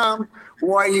going to come,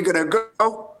 why are you going to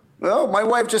go. Well, my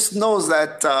wife just knows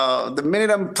that the minute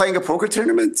I'm playing a poker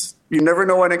tournament, you never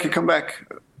know when I can come back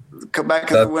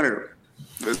as a winner.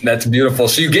 That's beautiful.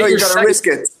 So you got to risk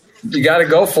it. You got to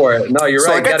go for it. No, you're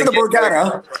right. I get to the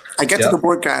Borgata. To the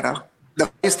Borgata.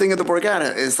 The biggest thing of the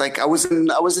Borgata is like I was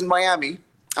in Miami.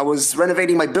 I was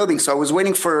renovating my building, so I was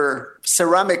waiting for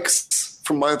ceramics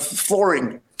from my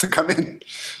flooring to come in.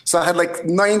 So I had like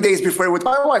 9 days before with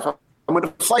my wife. I'm going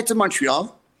to fly to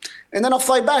Montreal. And then I'll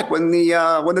fly back when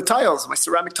my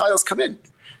ceramic tiles come in.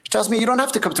 She tells me, you don't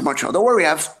have to come to Montreal. Don't worry, I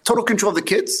have total control of the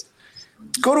kids.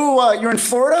 Go to, you're in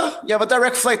Florida, you have a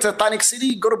direct flight to Atlantic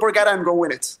City, go to Borgata and go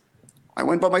win it. I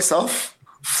went by myself,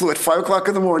 flew at 5 o'clock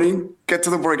in the morning, get to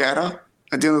the Borgata.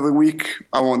 At the end of the week,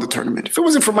 I won the tournament. If it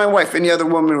wasn't for my wife, any other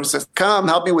woman would say, come,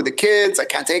 help me with the kids, I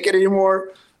can't take it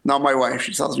anymore. Not my wife.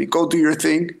 She tells me, go do your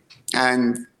thing.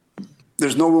 And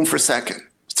there's no room for second.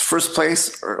 First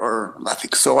place or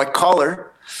nothing. So I call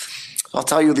her. I'll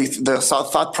tell you the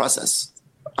thought process.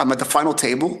 I'm at the final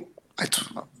table. I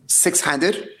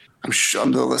 6-handed. I'm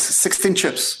the 16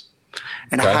 chips.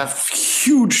 And okay. I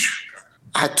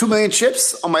had 2 million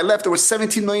chips. On my left, there was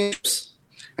 17 million chips.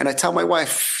 And I tell my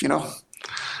wife,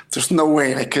 there's no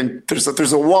way I can,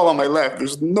 there's a wall on my left.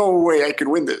 There's no way I can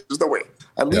win this. There's no way.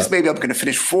 At least maybe I'm going to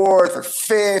finish 4th or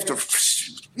 5th or,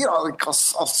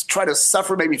 I'll try to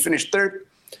suffer, maybe finish 3rd.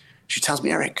 She tells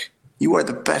me, Eric, you are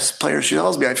the best player. She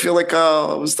tells me, I feel like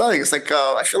I was telling. It's like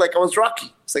I feel like I was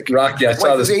Rocky. It's like Rocky. I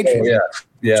saw this.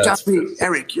 Yeah. She tells me,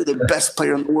 Eric, you're the best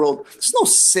player in the world. There's no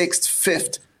 6th,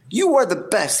 5th. You are the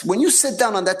best. When you sit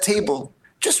down on that table,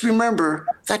 just remember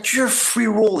that you're free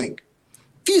rolling.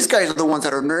 These guys are the ones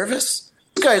that are nervous.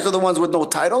 These guys are the ones with no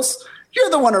titles. You're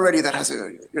the one already that has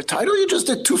your title. You just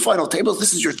did 2 final tables.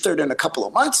 This is your 3rd in a couple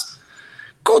of months.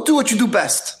 Go do what you do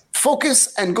best.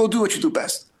 Focus and go do what you do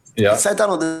best. Yeah. I sat down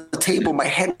on the table. My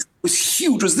head was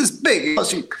huge. It was this big.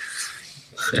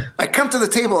 I come to the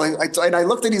table and I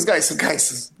looked at these guys. I said,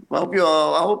 guys, I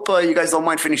hope you guys don't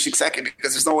mind finishing second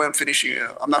because there's no way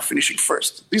I'm not finishing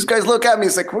first. These guys look at me.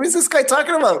 It's like, what is this guy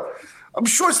talking about? I'm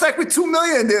short stacked with 2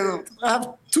 million. I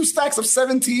have 2 stacks of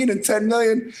 17 and 10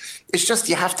 million. It's just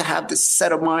you have to have this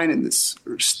set of mind and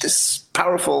this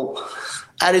powerful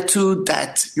attitude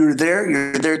that you're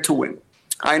there to win.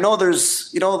 I know there's,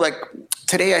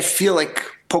 today I feel like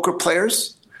poker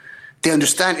players, they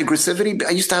understand aggressivity.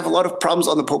 I used to have a lot of problems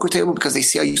on the poker table because they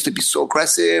see I used to be so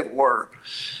aggressive or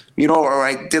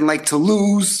I didn't like to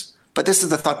lose. But this is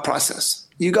the thought process.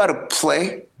 You got to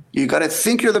play. You got to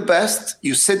think you're the best.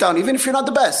 You sit down, even if you're not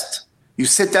the best. You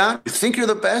sit down, you think you're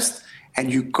the best,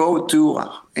 and you go do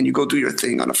your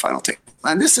thing on the final table.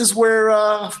 And this is where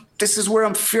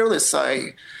I'm fearless.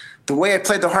 The way I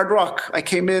played the Hard Rock, I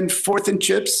came in 4th in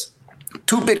chips,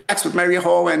 2 big acts with Mario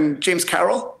Ho and James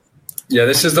Carroll. Yeah,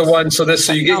 this is the one. So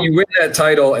you win that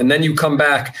title, and then you come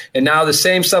back, and now the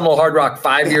same Seminole Hard Rock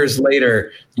 5 years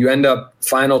later, you end up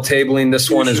final tabling this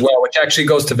one as well, which actually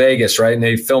goes to Vegas, right? And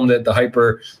they filmed it at the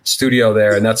Hyper Studio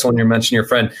there, and that's when you're mentioning your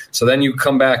friend. So then you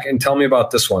come back and tell me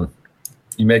about this one.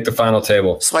 You make the final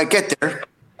table. So I get there.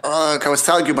 Like I was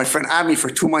telling you, my friend had me for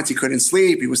 2 months. He couldn't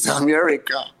sleep. He was telling me, Eric,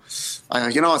 it's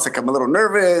like I'm a little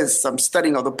nervous. I'm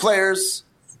studying all the players.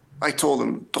 I told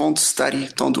him, don't study.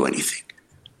 Don't do anything.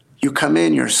 You come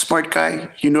in, you're a smart guy,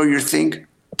 you know your thing.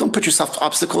 Don't put yourself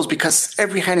obstacles because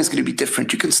every hand is going to be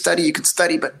different. You can study,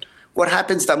 but what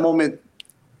happens that moment,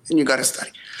 and you got to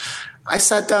study. I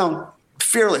sat down,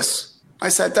 fearless. I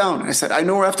sat down. I said, I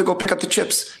know where I have to go pick up the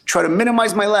chips. Try to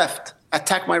minimize my left,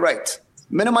 attack my right.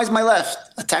 Minimize my left,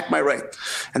 attack my right.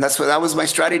 And that was my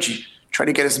strategy. Try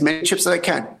to get as many chips as I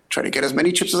can.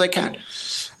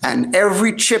 And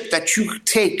every chip that you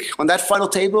take on that final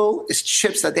table is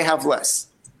chips that they have less.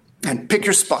 And pick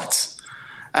your spots.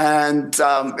 And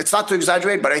it's not to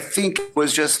exaggerate, but I think it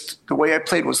was just the way I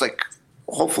played was like,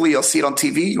 hopefully you'll see it on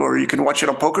TV or you can watch it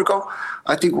on PokerGo.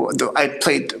 I think I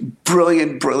played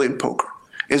brilliant poker.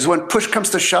 Is when push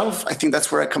comes to shove, I think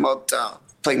that's where I come out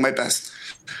playing my best.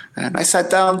 And I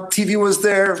sat down, TV was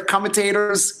there,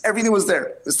 commentators, everything was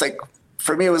there. It's like,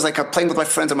 for me, it was like I'm playing with my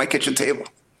friends at my kitchen table.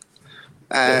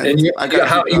 And you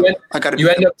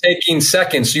end up taking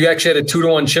second. So you actually had a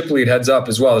 2-1 chip lead heads up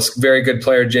as well. This very good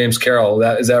player, James Carroll.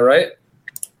 Is that right?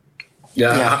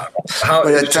 Yeah.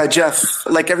 Jeff,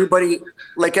 like every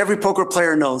poker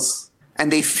player knows,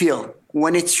 and they feel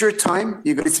when it's your time,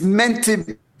 it's meant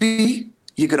to be,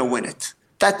 you're going to win it.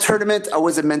 That tournament, I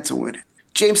wasn't meant to win it.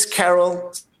 James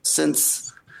Carroll,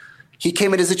 since he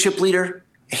came in as a chip leader,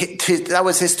 that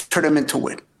was his tournament to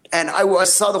win. And I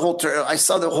saw the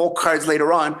whole cards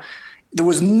later on. There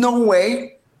was no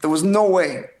way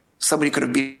somebody could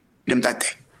have beat him that day.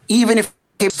 Even if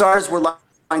stars were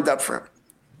lined up for him.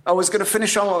 I was going to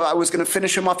finish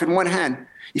him off in one hand.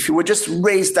 If he would just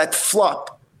raise that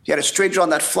flop, he had a straight draw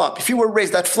on that flop. If he would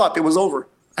raise that flop, it was over.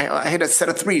 I hit a set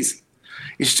of threes.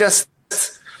 It's just,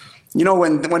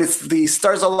 when it's the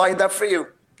stars are lined up for you,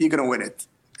 you're going to win it.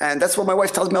 And that's what my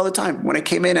wife tells me all the time. When I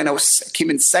came in and I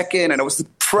came in second and I was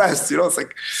depressed, it's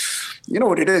like, you know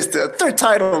what it is. The third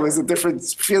title is a different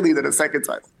feeling than the second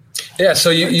title. Yeah, so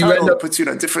you end up puts you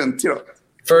in a different,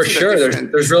 for sure.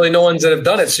 There's really no ones that have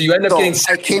done it. So you end up getting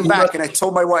second. I came back and I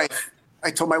told my wife,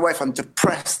 I'm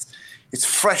depressed. It's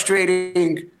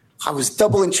frustrating. I was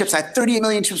doubling chips. I had 38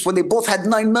 million chips when they both had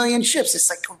 9 million chips. It's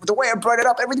like the way I brought it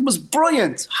up, everything was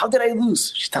brilliant. How did I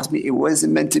lose? She tells me it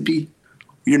wasn't meant to be.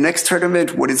 Your next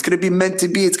tournament, what it's going to be meant to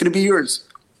be, it's going to be yours.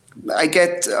 I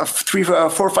get 4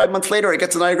 or 5 months later, I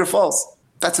get to Niagara Falls.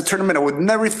 That's a tournament I would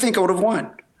never think I would have won.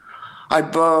 I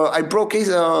broke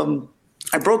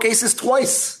aces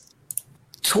twice.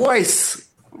 When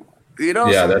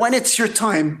it's your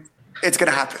time, it's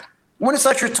going to happen. When it's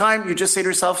not your time, you just say to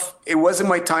yourself, it wasn't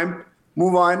my time,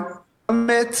 move on,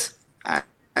 commit,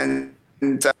 and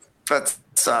that's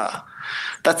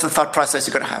the thought process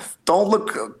you're going to have. Don't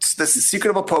look, that's the secret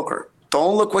about poker.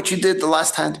 Don't look what you did the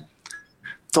last hand.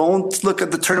 Don't look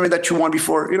at the tournament that you won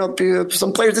before.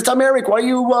 Some players, they tell me, Eric,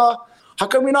 how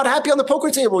come you're not happy on the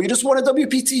poker table? You just won a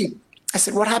WPT. I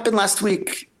said, what happened last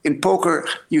week in poker?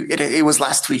 It was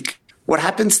last week. What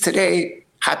happens today,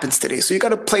 happens today. So you got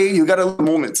to play, you got to live the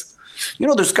moments.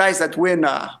 There's guys that win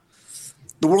the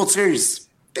World Series.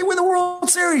 They win the World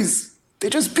Series. They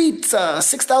just beat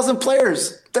 6,000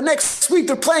 players. The next week,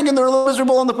 they're playing and they're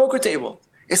miserable on the poker table.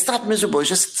 It's not miserable. It's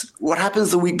just what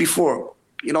happens the week before.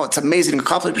 It's an amazing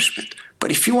accomplishment. But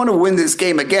if you want to win this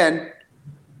game again,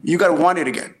 you got to want it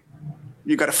again.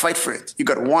 You got to fight for it. You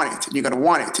got to want it. And you got to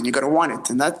want it. And you got to want it.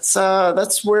 And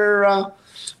that's where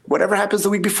whatever happens the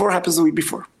week before happens the week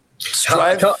before.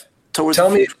 Strive towards the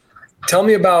future. Tell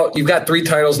me about, you've got 3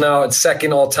 titles now. It's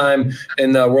second all time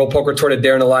in the World Poker Tour to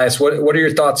Darren Elias. What are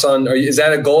your thoughts on, is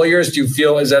that a goal of yours? Do you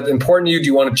feel, is that important to you? Do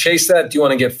you want to chase that? Do you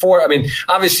want to get 4? I mean,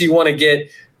 obviously you want to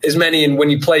get as many, and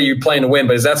when you're playing to win,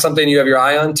 but is that something you have your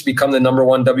eye on to become the number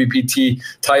 1 WPT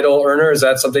title earner? Is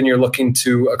that something you're looking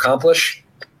to accomplish?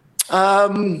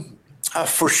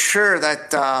 For sure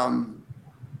that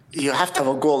you have to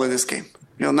have a goal in this game.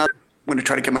 Not going to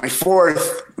try to get my 4th,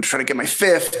 I'm going to try to get my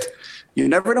 5th. You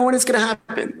never know when it's going to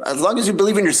happen. As long as you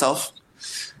believe in yourself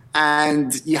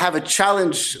and you have a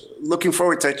challenge, looking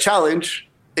forward to a challenge,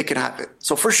 it can happen.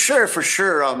 So for sure,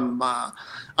 I'm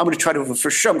going to try to,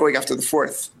 for sure, I'm going after the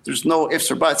 4th. There's no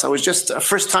ifs or buts. I was just,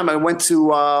 first time I went to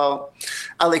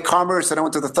LA Commerce and I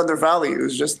went to the Thunder Valley. It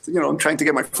was just, I'm trying to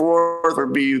get my 4th or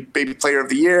be maybe player of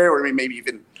the year or maybe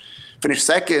even finish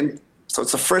second. So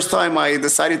it's the first time I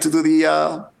decided to do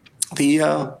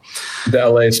The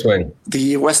LA swing.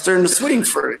 The Western swing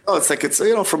for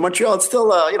it's from Montreal. It's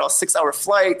still a 6-hour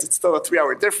flight. It's still a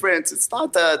 3-hour difference. It's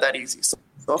not that easy. So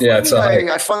yeah,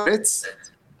 I find it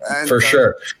for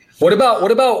sure. What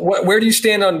about where do you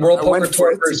stand on World Poker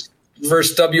Tour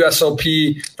versus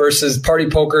WSOP versus Party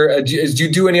Poker? Do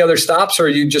you do any other stops, or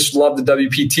you just love the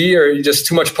WPT, or you just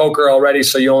too much poker already,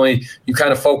 so you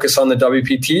kind of focus on the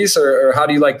WPTs, or how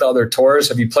do you like the other tours?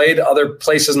 Have you played other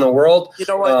places in the world? You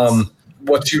know what?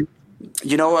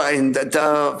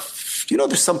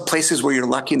 There's some places where you're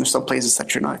lucky, and there's some places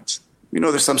that you're not.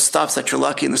 There's some stops that you're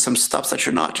lucky, and there's some stops that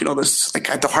you're not. There's like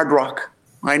at the Hard Rock.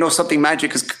 I know something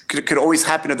magic could always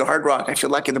happen at the Hard Rock. I feel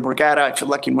lucky in the Borgata. I feel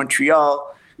lucky in Montreal.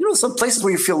 Some places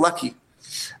where you feel lucky.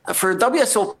 For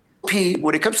WSOP,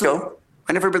 when it comes to go,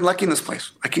 I've never been lucky in this place.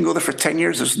 I can go there for 10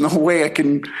 years. There's no way I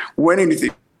can win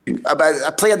anything. I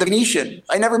play at the Venetian.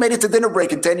 I never made it to dinner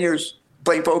break in 10 years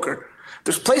playing poker.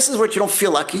 There's places where you don't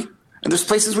feel lucky, and there's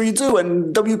places where you do.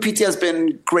 And WPT has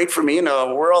been great for me.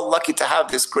 We're all lucky to have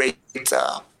this great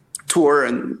tour.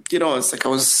 And, it's like I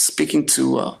was speaking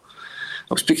to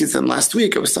them last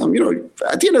week. I was telling them,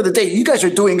 at the end of the day, you guys are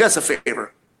doing us a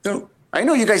favor. I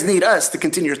know you guys need us to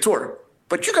continue your tour,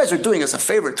 but you guys are doing us a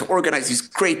favor to organize these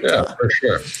great, for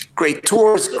sure. Great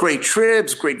tours, great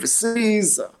trips, great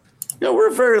facilities. We're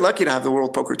very lucky to have the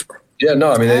World Poker Tour. Yeah,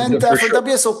 no, I mean, and for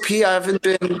WSOP, I haven't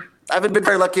been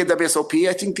very lucky at WSOP.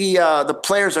 I think the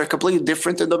players are completely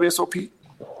different than WSOP.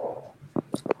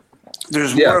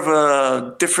 There's more of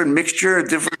a different mixture, a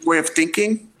different way of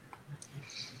thinking.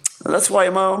 That's why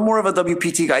I'm more of a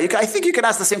WPT guy. I think you can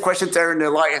ask the same question to Aaron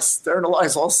Elias. Aaron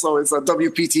Elias also is a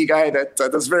WPT guy that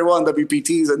does very well in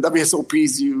WPTs, and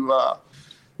WSOPs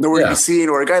nowhere to be seen.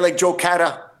 Or a guy like Joe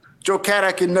Cata. Joe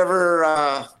Cata can never,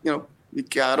 I don't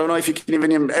know if he can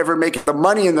even ever make the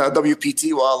money in the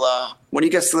WPT. While when he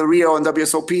gets to the Rio and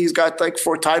WSOP, he's got like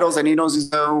 4 titles, and he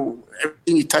knows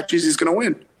everything he touches, he's going to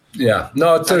win. Yeah,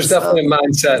 no, there's definitely a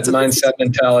mindset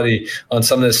mentality on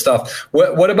some of this stuff.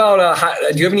 What about,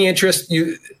 do you have any interest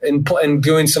in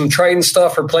doing some Triton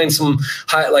stuff, or playing some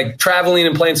traveling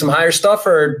and playing some higher stuff,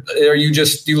 or are you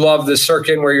love the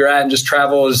circuit where you're at and just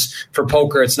travel is for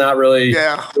poker? It's not really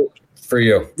for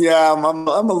you. Yeah, I'm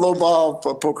a low ball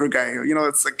poker guy.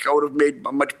 It's like I would have made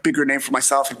a much bigger name for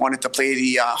myself if I wanted to play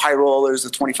the high rollers, the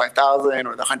 25,000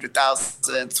 or the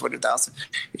 100,000, 200,000.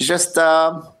 It's just,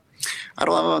 I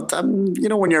don't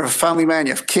know. When you're a family man,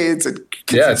 you have kids and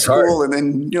kids in school, hard.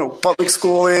 And then, public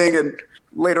schooling and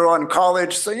later on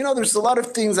college. So, there's a lot of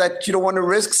things that you don't want to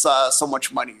risk so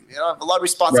much money. I have a lot of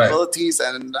responsibilities,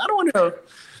 and I don't want to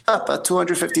up at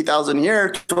 250,000 a year,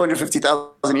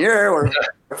 250,000 a year, or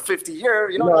 50 a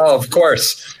year. No, of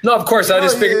course. I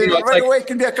just figured right away it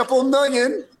can be a couple of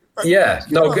million. Yeah,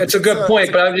 no, it's a good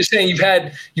point. But I'm just saying you've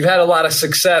had a lot of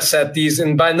success at these,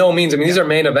 and by no means, these are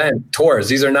main event tours.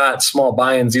 These are not small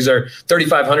buy-ins. These are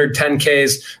 3,500,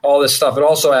 10Ks, all this stuff. It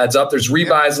also adds up. There's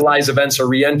rebuys, live events, or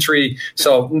re-entry.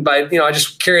 So, I'm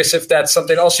just curious if that's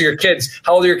something. Also, your kids.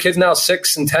 How old are your kids now?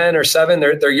 6 and 10 or 7?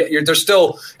 They're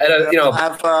still at a. I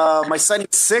have my son is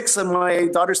 6 and my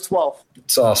daughter's 12.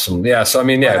 It's awesome. Yeah. So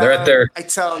they're at their. I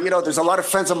tell there's a lot of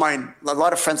friends of mine.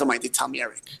 They tell me,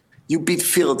 Eric, you beat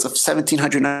fields of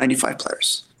 1,795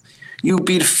 players. You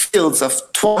beat fields of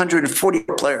 1,240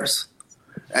 players.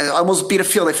 I almost beat a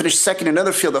field. I finished second in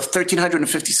another field of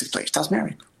 1,356 players. Tells me,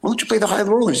 Eric, why don't you play the high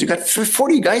rollers? You got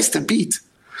 40 guys to beat,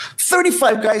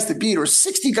 35 guys to beat, or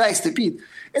 60 guys to beat.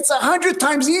 It's 100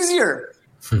 times easier.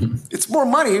 It's more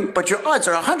money, but your odds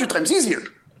are 100 times easier.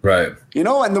 Right.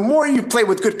 And the more you play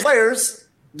with good players,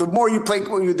 the more you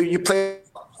play.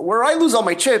 Where I lose all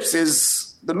my chips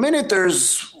is the minute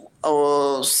there's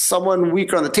someone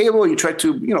weaker on the table, you try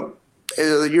to,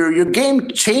 your game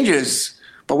changes.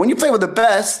 But when you play with the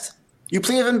best, you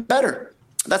play even better.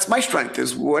 That's my strength,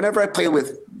 is whenever I play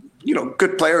with,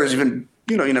 good players, even,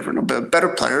 you never know, but better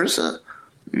players,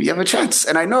 you have a chance.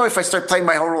 And I know if I start playing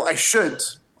my whole role,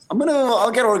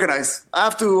 I'll get organized.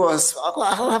 I'll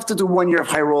have to do 1 year of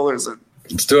high rollers.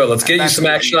 Let's do it. Let's get you some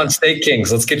action on Stake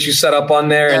Kings. Let's get you set up on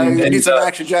there. And need some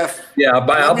action, Jeff. Yeah,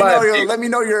 I'll buy let me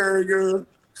know your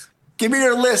give me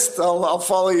your list. I'll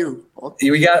follow you.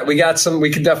 We got some. We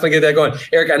can definitely get that going.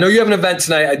 Eric, I know you have an event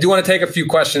tonight. I do want to take a few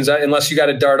questions, unless you got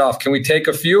to dart off. Can we take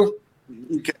a few?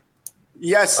 Okay.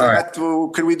 Yes. All right.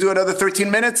 Could we do another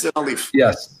 13 minutes and I'll leave?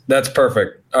 Yes, that's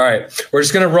perfect. All right. We're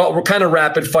just we're kind of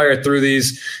rapid fire through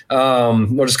these.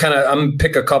 We'll just I'm gonna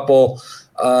pick a couple.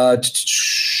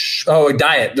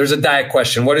 Diet. There's a diet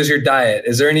question. What is your diet?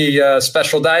 Is there any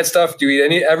special diet stuff? Do you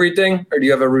eat everything, or do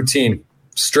you have a routine,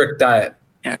 strict diet?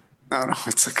 Yeah. No.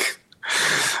 It's like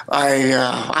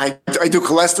I do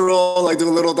cholesterol. I do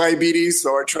a little diabetes,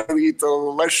 so I try to eat the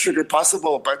less sugar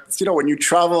possible. But when you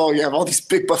travel, you have all these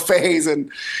big buffets,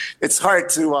 and it's hard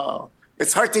to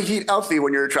eat healthy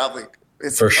when you're traveling.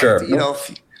 It's for sure. To eat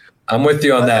healthy. I'm with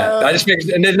you on that. I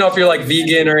didn't know if you're like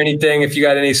vegan or anything. If you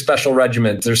got any special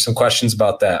regimens, there's some questions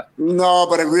about that. No,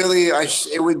 but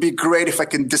it would be great if I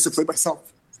can discipline myself.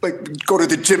 Like go to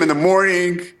the gym in the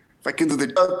morning. If I can do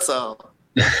the so.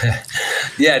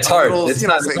 Yeah, it's hard. It's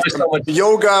not like so much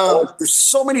yoga. There's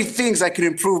so many things I can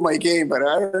improve my game, but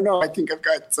I don't know. I think I've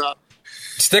got.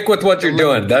 Stick with what you're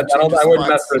doing. I wouldn't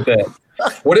mess with it.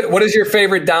 What is your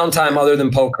favorite downtime other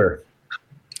than poker?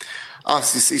 Oh, you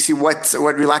see, what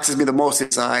relaxes me the most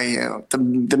is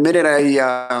the minute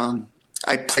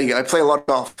I play a lot of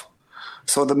golf.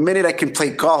 So the minute I can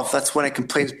play golf, that's when I can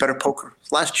play better poker.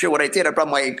 Last year, what I did, I brought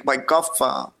my golf.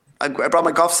 I brought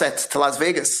my golf set to Las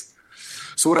Vegas.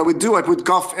 So what I would do, I would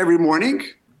golf every morning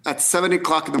at 7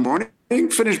 o'clock in the morning,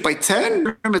 finish by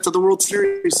 10, to the World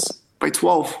Series by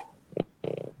 12.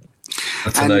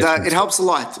 It helps a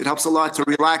lot. It helps a lot to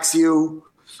relax you.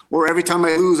 Or every time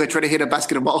I lose, I try to hit a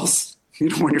basket of balls.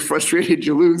 When you're frustrated,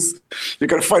 you lose. You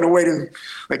got to find a way to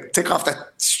take off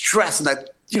that stress and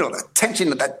that that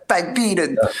tension and that bad beat,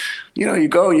 and you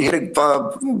go, you hit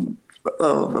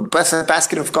a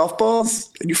basket of golf balls,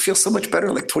 and you feel so much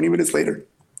better. Like 20 minutes later.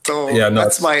 So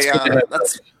that's my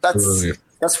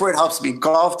that's where it helps me.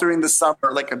 Golf during the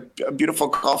summer, like a beautiful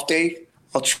golf day.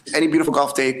 I'll choose any beautiful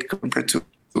golf day compared to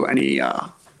any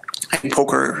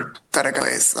poker that I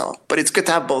play. So, but it's good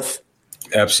to have both.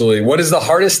 Absolutely. What is the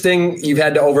hardest thing you've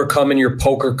had to overcome in your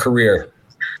poker career?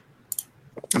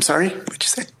 I'm sorry, what'd you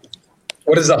say?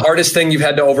 What is the hardest thing you've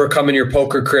had to overcome in your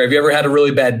poker career? Have you ever had a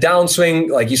really bad downswing?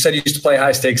 Like you said, you used to play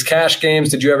high stakes cash games.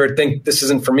 Did you ever think this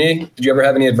isn't for me? Did you ever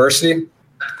have any adversity?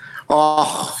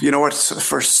 Oh, you know what?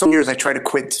 For some years I tried to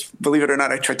quit. Believe it or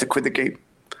not, I tried to quit the game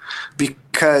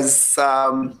because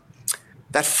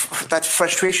that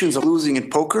frustrations of losing in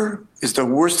poker is the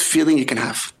worst feeling you can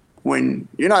have. When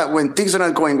things are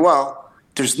not going well,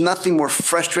 there's nothing more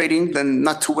frustrating than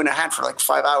not to win a hand for like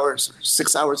 5 hours or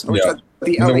 6 hours. Yeah.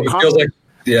 The LA feels like,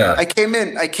 yeah. I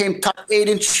came top 8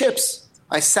 in chips.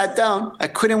 I sat down. I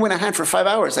couldn't win a hand for 5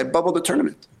 hours. I bubbled the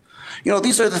tournament.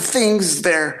 These are the things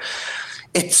there.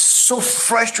 It's so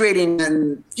frustrating,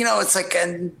 and it's like,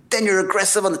 and then you're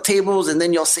aggressive on the tables, and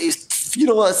then you'll say, it's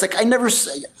like I never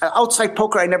outside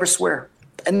poker. I never swear,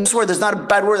 and I swear there's not a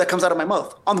bad word that comes out of my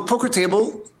mouth on the poker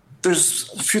table. There's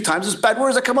a few times there's bad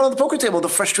words that come out of the poker table. The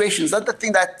frustrations. That's the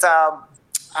thing that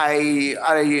I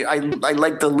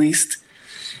like the least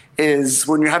is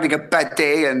when you're having a bad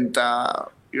day and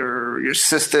your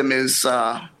system is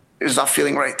not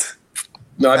feeling right.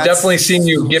 No, I've definitely seen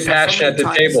you get passionate at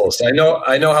the tables. I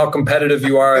know how competitive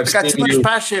you are. I've got too much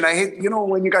passion. I hate,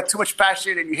 when you got too much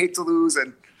passion and you hate to lose.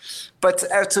 But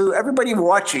to everybody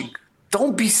watching,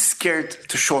 don't be scared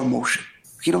to show emotion.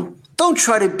 Don't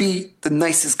try to be the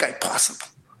nicest guy possible.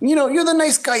 You're the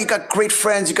nice guy. You got great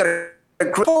friends. You got a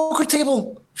great poker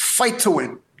table. Fight to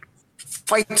win.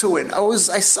 Fight to win.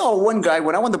 I saw one guy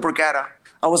when I won the Borgata.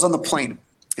 I was on the plane.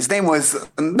 His name was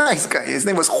a nice guy. His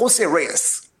name was Jose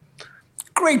Reyes.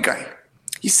 Great guy.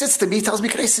 He sits to me, tells me,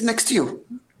 "Can I sit next to you?"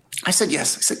 I said,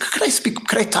 "Yes." I said,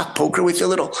 Could I talk poker with you a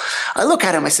little? I look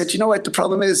at him. I said, "You know what? The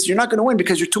problem is you're not going to win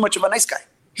because you're too much of a nice guy."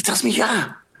 He tells me,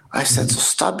 "Yeah." I said, "So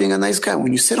stop being a nice guy.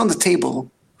 When you sit on the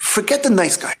table, forget the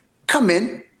nice guy. Come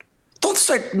in. Don't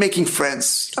start making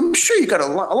friends. I'm sure you got a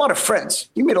lot of friends.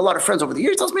 You made a lot of friends over the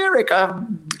years." He tells me, "Eric, I have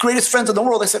the greatest friends in the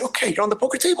world." I said, "Okay, you're on the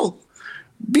poker table.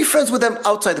 Be friends with them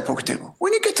outside the poker table.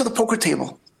 When you get to the poker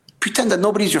table, pretend that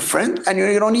nobody's your friend, and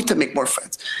you don't need to make more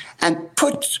friends. And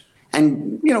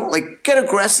get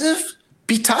aggressive,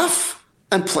 be tough,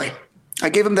 and play." I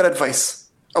gave him that advice.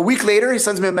 A week later, he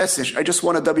sends me a message. "I just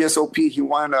won a WSOP. He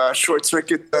won a short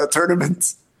circuit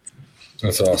tournament."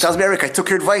 That's awesome. He tells me, "Eric, I took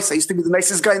your advice. I used to be the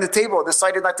nicest guy in the table. I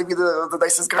decided not to be the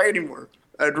nicest guy anymore."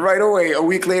 And right away, a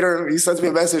week later, he sends me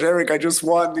a message. "Eric, I just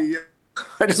won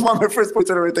my first poker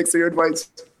tournament thanks to your advice."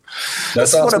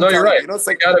 That's awesome. No, you're right. It's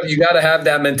like you got to have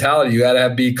that mentality. You got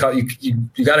to you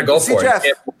got to go for Jeff,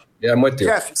 it. Yeah, I'm with you.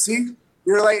 Jeff, see,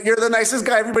 you're the nicest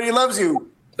guy. Everybody loves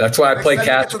you. That's why I play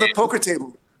cash to the poker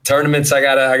table. Tournaments. I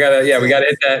gotta. Yeah, we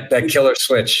gotta hit that killer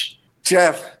switch.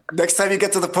 Jeff, next time you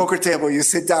get to the poker table, you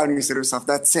sit down and you say to yourself,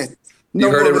 "That's it. You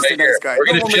heard it Mr. right here. Nice Guy. We're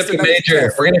going to ship a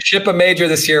major. We're going to ship a major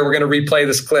this year. We're going to replay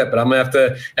this clip, and I'm going to have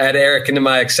to add Eric into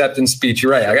my acceptance speech.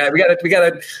 You're right. We got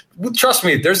to. Trust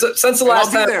me. Since the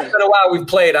last time it's been a while we've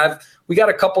played, we got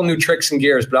a couple new tricks and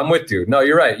gears, but I'm with you. No,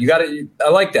 you're right. You got to. I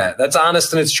like that. That's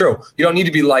honest and it's true. You don't need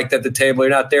to be liked at the table.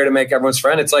 You're not there to make everyone's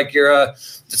friend. It's like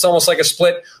it's almost like a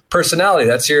split personality.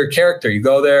 That's your character. You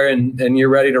go there and you're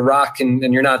ready to rock,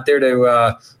 and you're not there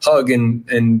to hug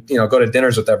and go to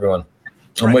dinners with everyone.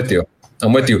 I'm with you.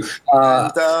 I'm with you.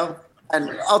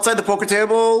 And outside the poker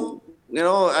table, I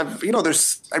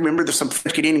remember there's some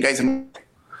French Canadian guys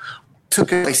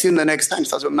I see him the next time.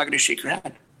 So I was, I'm not going to shake your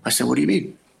hand. I said, what do you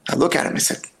mean? I look at him. I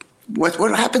said, what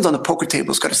happens on the poker table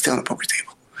has got to stay on the poker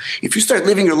table. If you start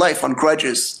living your life on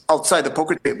grudges outside the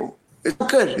poker table, it's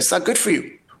not good. It's not good for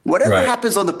you. Whatever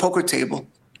happens on the poker table,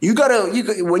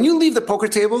 when you leave the poker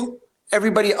table,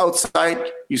 everybody outside,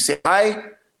 you say hi,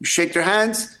 you shake their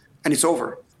hands, and it's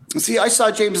over. See, I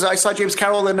saw James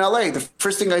Carroll in LA. The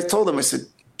first thing I told him, I said,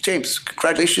 James,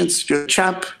 congratulations, you're a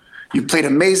champ. You played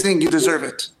amazing. You deserve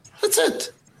it. That's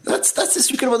it. That's the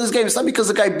secret about this game. It's not because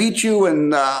the guy beat you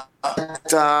and right.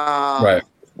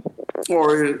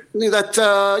 Or that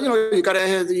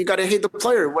you gotta hate the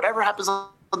player. Whatever happens on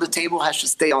the table has to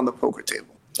stay on the poker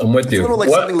table. I'm with you. It's a little like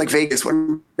something like Vegas.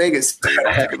 When Vegas, take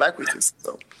it back with you.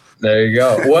 So. There you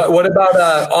go. What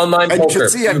about online poker? You should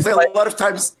see, I play a lot of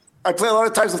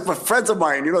times with my friends of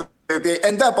mine. They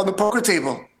end up on the poker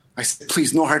table. I said,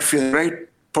 please, no hard feeling, right?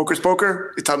 Poker's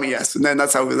poker. They tell me yes, and then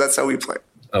that's how we play.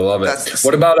 I love it.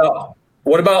 What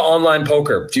about online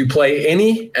poker? Do you play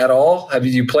any at all? Do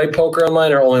you play poker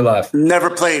online or only live? Never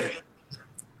played.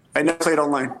 I never played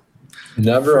online.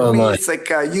 Never For online. Me, it's like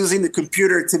using the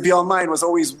computer to be online was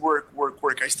always work.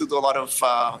 I used to do a lot of.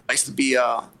 I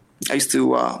used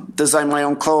to design my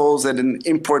own clothes and then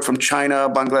import from China,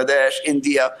 Bangladesh,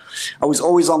 India. I was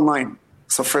always online.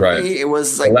 So for me, it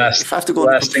was like if I have to go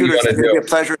to the computer, it's going to be a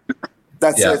pleasure.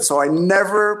 That's it. So I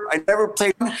never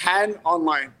played hand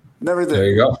online. Never did. There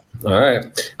you go. All right.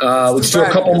 Let's do a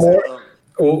couple more.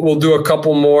 We'll do a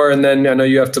couple more, and then I know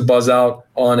you have to buzz out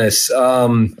on us.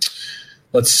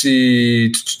 Let's see.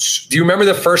 Do you remember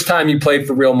the first time you played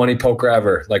for real money poker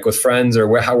ever, like with friends, or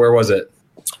where was it?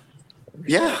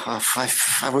 Yeah,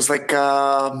 I was like,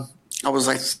 I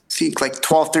think like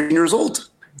 12, 13 years old.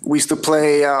 We used to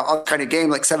play all kind of game,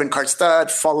 like 7-card stud,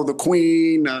 follow the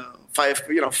queen, 5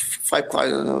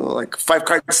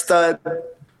 card stud.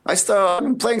 I've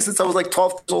been playing since I was like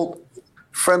 12 years old.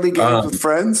 Friendly games with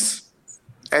friends,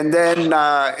 and then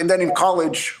in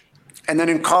college, I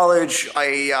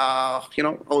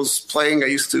was playing. I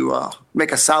used to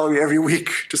make a salary every week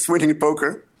just winning in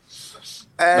poker.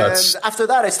 And after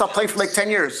that, I stopped playing for like 10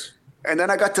 years. And then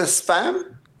I got to a span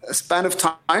of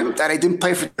time that I didn't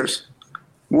play for years.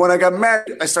 When I got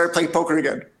married, I started playing poker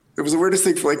again. It was the weirdest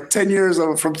thing for like 10 years,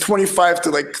 from 25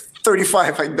 to like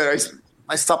 35.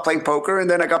 I stopped playing poker, and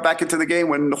then I got back into the game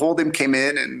when Hold'em came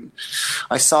in, and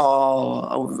I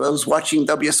was watching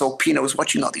WSOP, and I was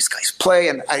watching all these guys play.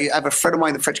 And I have a friend of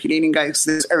mine, the French Canadian guy, this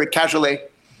is Eric Cajolet.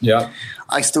 Yeah.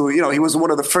 He was one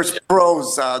of the first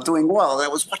pros doing well. And I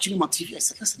was watching him on TV. I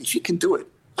said, listen, if you can do it,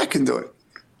 I can do it.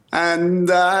 And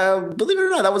believe it or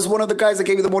not, that was one of the guys that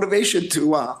gave me the motivation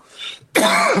to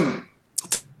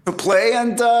play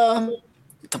and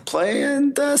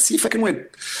see if I can win.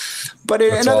 But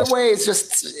in another way, it's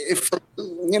just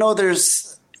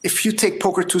if you take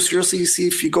poker too seriously, you see,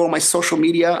 if you go on my social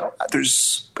media,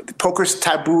 poker's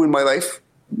taboo in my life.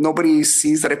 Nobody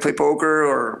sees that I play poker,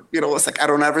 or it's like I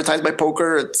don't advertise my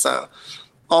poker. It's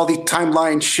all the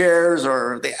timeline shares,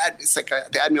 or they add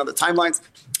me on the timelines.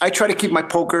 I try to keep my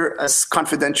poker as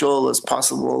confidential as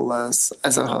possible as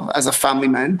a family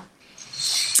man.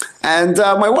 And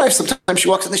my wife, sometimes she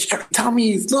walks in the street, tell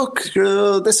me, look,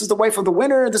 this is the wife of the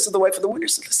winner. This is the wife of the winner.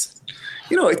 So listen,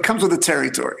 it comes with the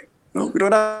territory. We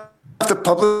don't have to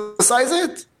publicize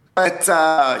it, but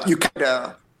you kind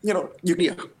of,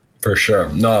 you. For sure.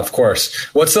 No, of course.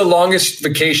 What's the longest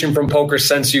vacation from poker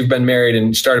since you've been married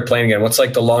and started playing again? What's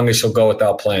like the longest you'll go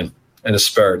without playing in a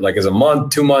spurt? Like, is a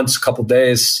month, 2 months, a couple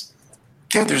days?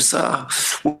 Yeah, there's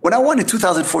when I won in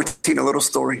 2014, a little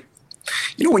story.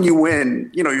 When you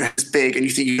win, you're this big and you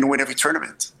think you're going to win every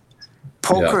tournament.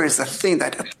 Poker is the thing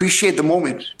that appreciate the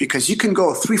moment, because you can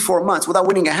go 3-4 months without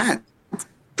winning a hand.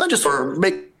 Not just for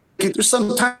making. There's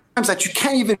some times that you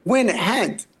can't even win a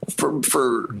hand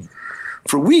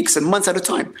for weeks and months at a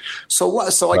time. So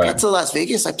I got to Las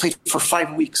Vegas. I played for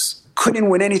 5 weeks. Couldn't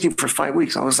win anything for 5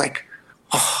 weeks. I was like,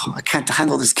 I can't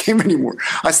handle this game anymore.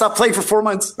 I stopped playing for 4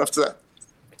 months after that.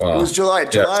 Wow. It was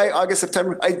July, August,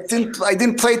 September. I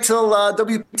didn't play till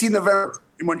WPT November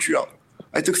in Montreal.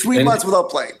 I took 3 months without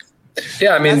playing.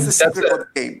 Yeah, I mean that's the secret of the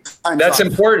game. That's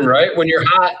important, right? When you're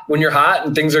hot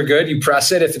and things are good, you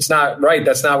press it. If it's not right,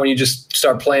 that's not when you just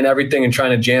start playing everything and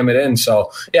trying to jam it in.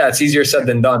 So yeah, it's easier said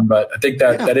than done, but I think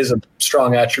that is a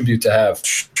strong attribute to have.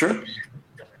 Sure.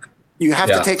 You have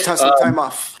to take some time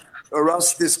off, or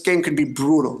else this game can be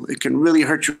brutal. It can really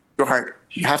hurt your heart.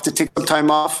 You have to take some time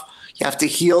off. You have to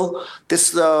heal.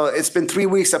 It's been 3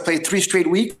 weeks. I played 3 straight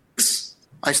weeks.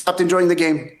 I stopped enjoying the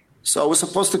game. So I was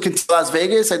supposed to continue Las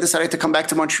Vegas. I decided to come back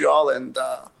to Montreal and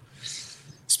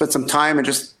spend some time and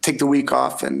just take the week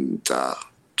off. And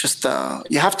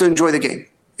you have to enjoy the game.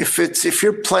 If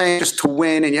you're playing just to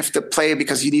win and you have to play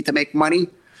because you need to make money,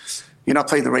 you're not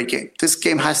playing the right game. This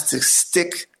game has to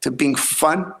stick to being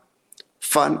fun.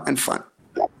 I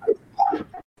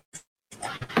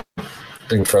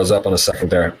think froze up on a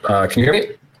second there. Can you hear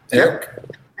me, Eric? Yeah.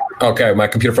 Okay, my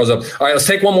computer froze up. All right, let's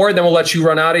take one more, then we'll let you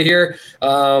run out of here.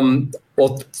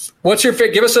 Well, what's your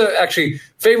give us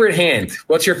favorite hand?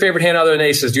 What's your favorite hand other than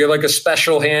aces? Do you have like a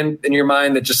special hand in your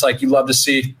mind that just like you love to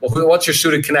see? Well, what's your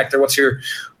suited connector? What's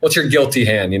your guilty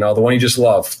hand? You know, the one you just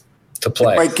love to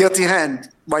play. My guilty hand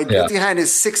is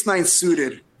 6-9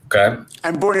 suited. Okay.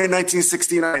 I'm born in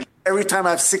 1969. Every time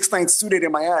I have 6-9 suited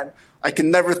in my hand, I can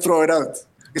never throw it out.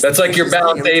 That's like your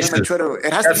balanced aces. It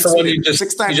has That's to be the one suited. you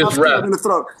just rep. In the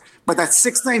throat. But that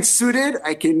 6-9 suited,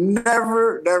 I can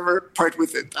never part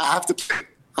with it. I have to play.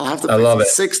 I love it.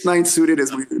 6-9 suited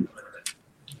is weird.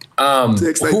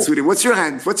 6-9 suited. What's your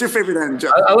hand? What's your favorite hand,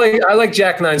 Jeff? I like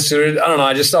Jack 9 suited. I don't know.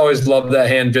 I just always loved that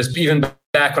hand. Just even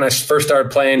back when I first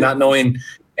started playing, not knowing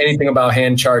anything about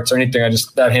hand charts or anything.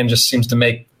 That hand just seems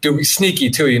to do sneaky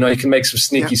too. You know, you can make some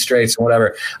sneaky straights and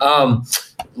whatever. All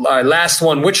right, last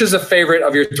one. Which is a favorite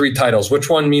of your 3 titles? Which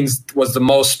one was the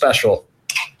most special?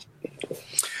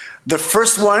 The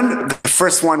first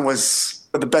one was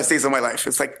the best days of my life.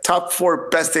 It's like top 4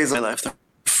 best days of my life. The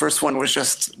first one was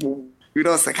just,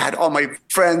 it's like I had all my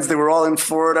friends. They were all in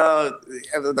Florida.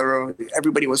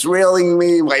 Everybody was railing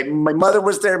me. My mother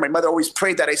was there. My mother always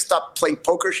prayed that I stop playing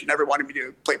poker. She never wanted me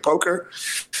to play poker.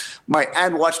 My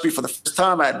aunt watched me for the first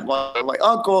time. I had my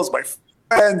uncles, my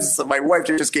friends. My wife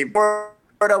just gave birth.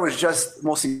 That was just the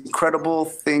most incredible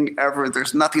thing ever.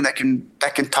 There's nothing that can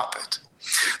top it.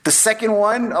 The second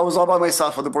one, I was all by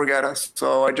myself with the Borgata.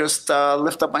 So I just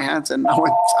lift up my hands and I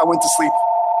went to sleep.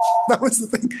 That was the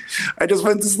thing. I just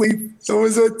went to sleep. That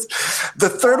was it. The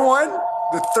third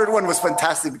one was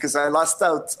fantastic because I lost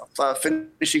out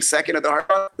finishing second at the Hard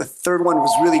Rock. The third one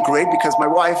was really great because my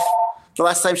wife, the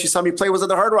last time she saw me play was at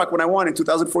the Hard Rock when I won in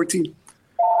 2014.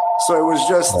 So it was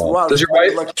just, wow. Does your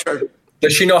wife,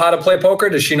 does she know how to play poker?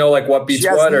 Does she know like what beats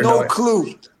what? She has no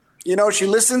clue. You know, she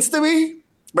listens to me.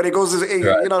 But it goes,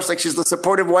 it's like she's the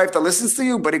supportive wife that listens to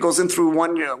you, but it goes in through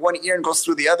one ear and goes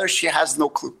through the other. She has no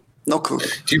clue. No clue.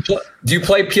 Do you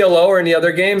play PLO or any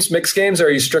other games, mixed games, or are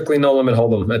you strictly no limit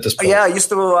hold'em at this point? Yeah, I used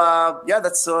to.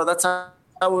 That's how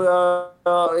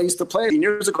I used to play.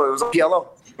 Years ago, it was PLO.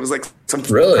 It was like some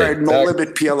no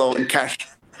limit PLO in cash.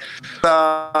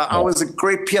 I was a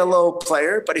great PLO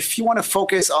player, but if you want to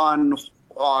focus on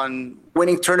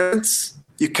winning tournaments,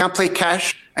 you can't play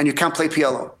cash and you can't play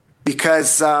PLO.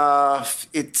 Because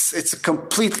it's a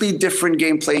completely different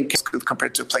game playing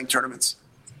compared to playing tournaments.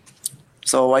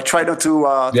 So I try not to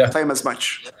play them as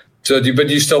much. So, but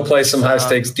you still play some high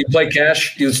stakes? Do you play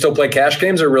cash? Do you still play cash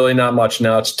games, or really not much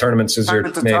now? It's tournaments is your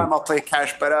main. Time I'll play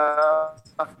cash, but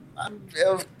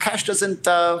cash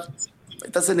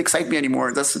doesn't excite me anymore.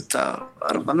 It doesn't.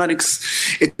 I'm not.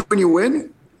 When you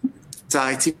win,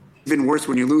 it's even worse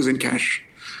when you lose in cash.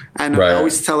 And I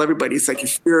always tell everybody, it's like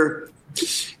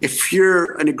if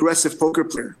you're an aggressive poker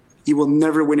player, you will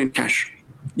never win in cash.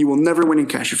 You will never win in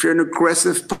cash. If you're an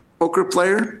aggressive poker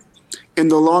player, in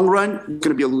the long run, you're going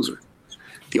to be a loser.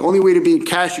 The only way to be in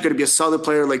cash, you're going to be a solid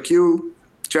player like you,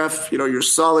 Jeff. You know, you're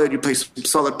solid. You play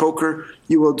solid poker.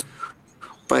 You will.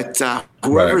 But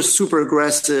whoever's super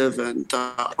aggressive, and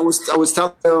I was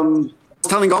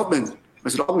telling Altman, I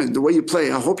said, Altman, the way you play,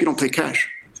 I hope you don't play cash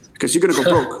because you're going to go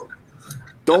broke.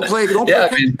 Don't play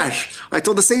cash. I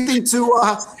told the same thing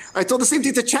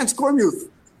to Chance Cormuth.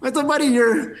 I thought, buddy,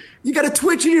 you got a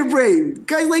twitch in your brain.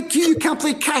 Guys like you can't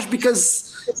play cash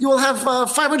because you will have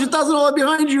 $500,000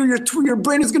 behind you. Your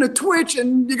brain is going to twitch,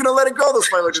 and you're going to let it go. Those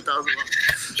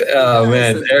 $500,000. Oh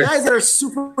man, guys that are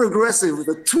super aggressive with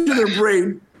a twitch in their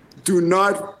brain do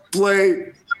not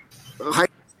play.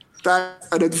 That's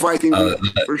an advice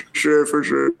for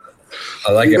sure.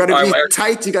 I like you it. got to be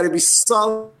tight. You got to be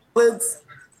solid.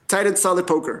 Tight and solid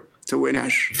poker to win,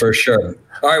 Ash. For sure.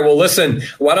 All right. Well, listen.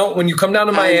 Why don't when you come down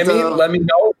to Miami, let me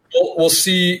know. We'll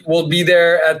see. We'll be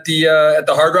there at the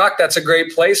Hard Rock. That's a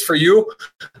great place for you.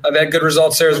 I've had good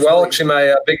results there as well. Actually,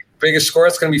 my biggest score.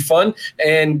 It's going to be fun.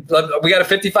 And we got a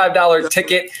 $55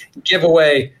 ticket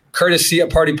giveaway. Courtesy of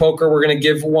Party Poker. We're going to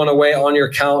give one away on your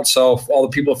account. So if all the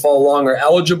people that follow along are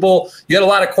eligible. You had a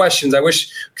lot of questions. I wish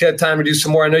we had time to do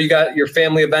some more. I know you got your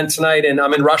family event tonight, and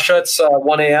I'm in Russia. It's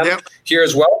 1 a.m. Here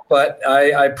as well. But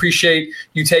I appreciate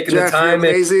you taking the time.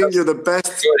 You're amazing. You're the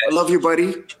best. I love you,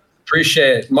 buddy.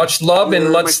 Appreciate it. Much love.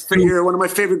 You're one of my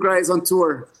favorite guys on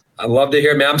tour. I love to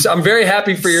hear, man. I'm very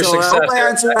happy for your success. I hope I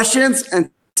answer questions, and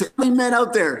to any men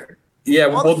out there. Yeah,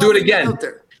 we'll do it again.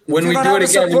 When we do it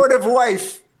again. Supportive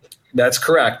wife. That's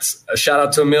correct. A shout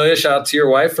out to Amelia. Shout out to your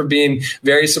wife for being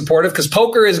very supportive, because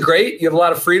poker is great. You have a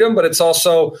lot of freedom, but it's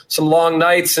also some long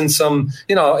nights and some,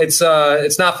 it's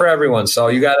not for everyone. So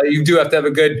you do have to have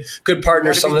a good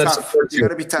partner, someone that supports you. You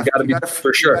got to be tough. You got to be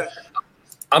for sure.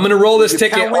 I'm going to roll this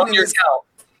ticket on your account.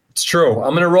 It's true.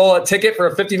 I'm going to roll a ticket for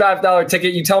a $55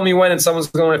 ticket. You tell me when, and someone's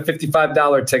going to a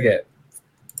 $55 ticket.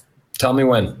 Tell me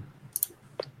when.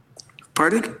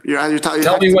 Pardon?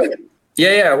 Tell me when.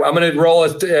 Yeah. I'm going to roll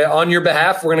it on your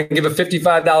behalf. We're going to give a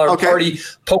 $55 party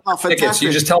poker ticket. So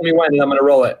you just tell me when, and I'm going to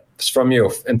roll it. It's from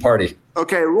you and Party.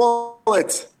 Okay, roll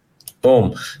it.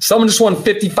 Boom. Someone just won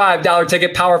 $55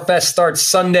 ticket. PowerFest starts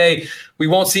Sunday. We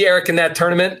won't see Eric in that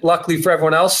tournament. Luckily for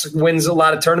everyone else, wins a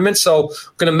lot of tournaments. So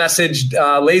I'm going to message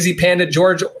Lazy Panda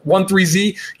George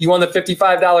 13Z. You won the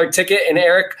 $55 ticket. And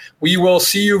Eric, we will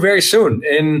see you very soon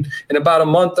in about a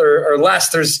month or less.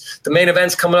 There's the main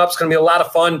events coming up. It's going to be a lot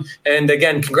of fun. And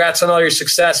again, congrats on all your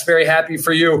success. Very happy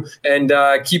for you. And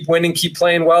keep winning, keep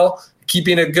playing well, keep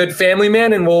being a good family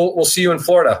man. And we'll see you in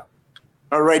Florida.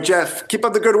 All right, Jeff. Keep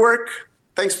up the good work.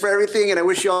 Thanks for everything, and I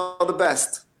wish you all the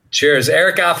best. Cheers.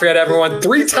 Eric Afriat, everyone.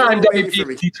 3-time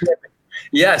WPT champion.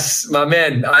 Yes, my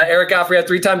man. Eric Afriat,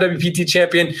 3-time WPT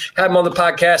champion. Had him on the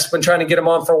podcast. Been trying to get him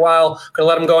on for a while. Going to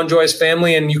let him go enjoy his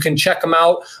family, and you can check him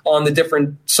out on the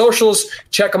different socials.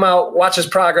 Check him out. Watch his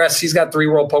progress. He's got 3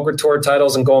 World Poker Tour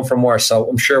titles and going for more. So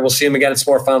I'm sure we'll see him again at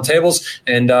some more Final Tables,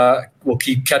 and we'll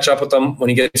catch up with him when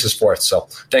he gets his 4th. So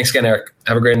thanks again, Eric.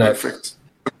 Have a great night. Perfect.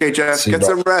 Okay, Jeff, get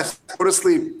some rest. Go to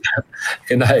sleep.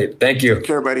 Good night. Thank you. Take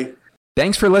care, buddy.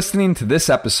 Thanks for listening to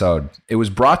this episode. It was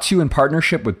brought to you in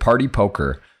partnership with Party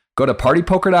Poker. Go to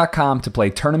partypoker.com to play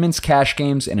tournaments, cash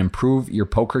games, and improve your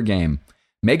poker game.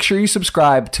 Make sure you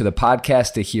subscribe to the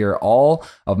podcast to hear all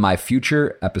of my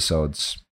future episodes.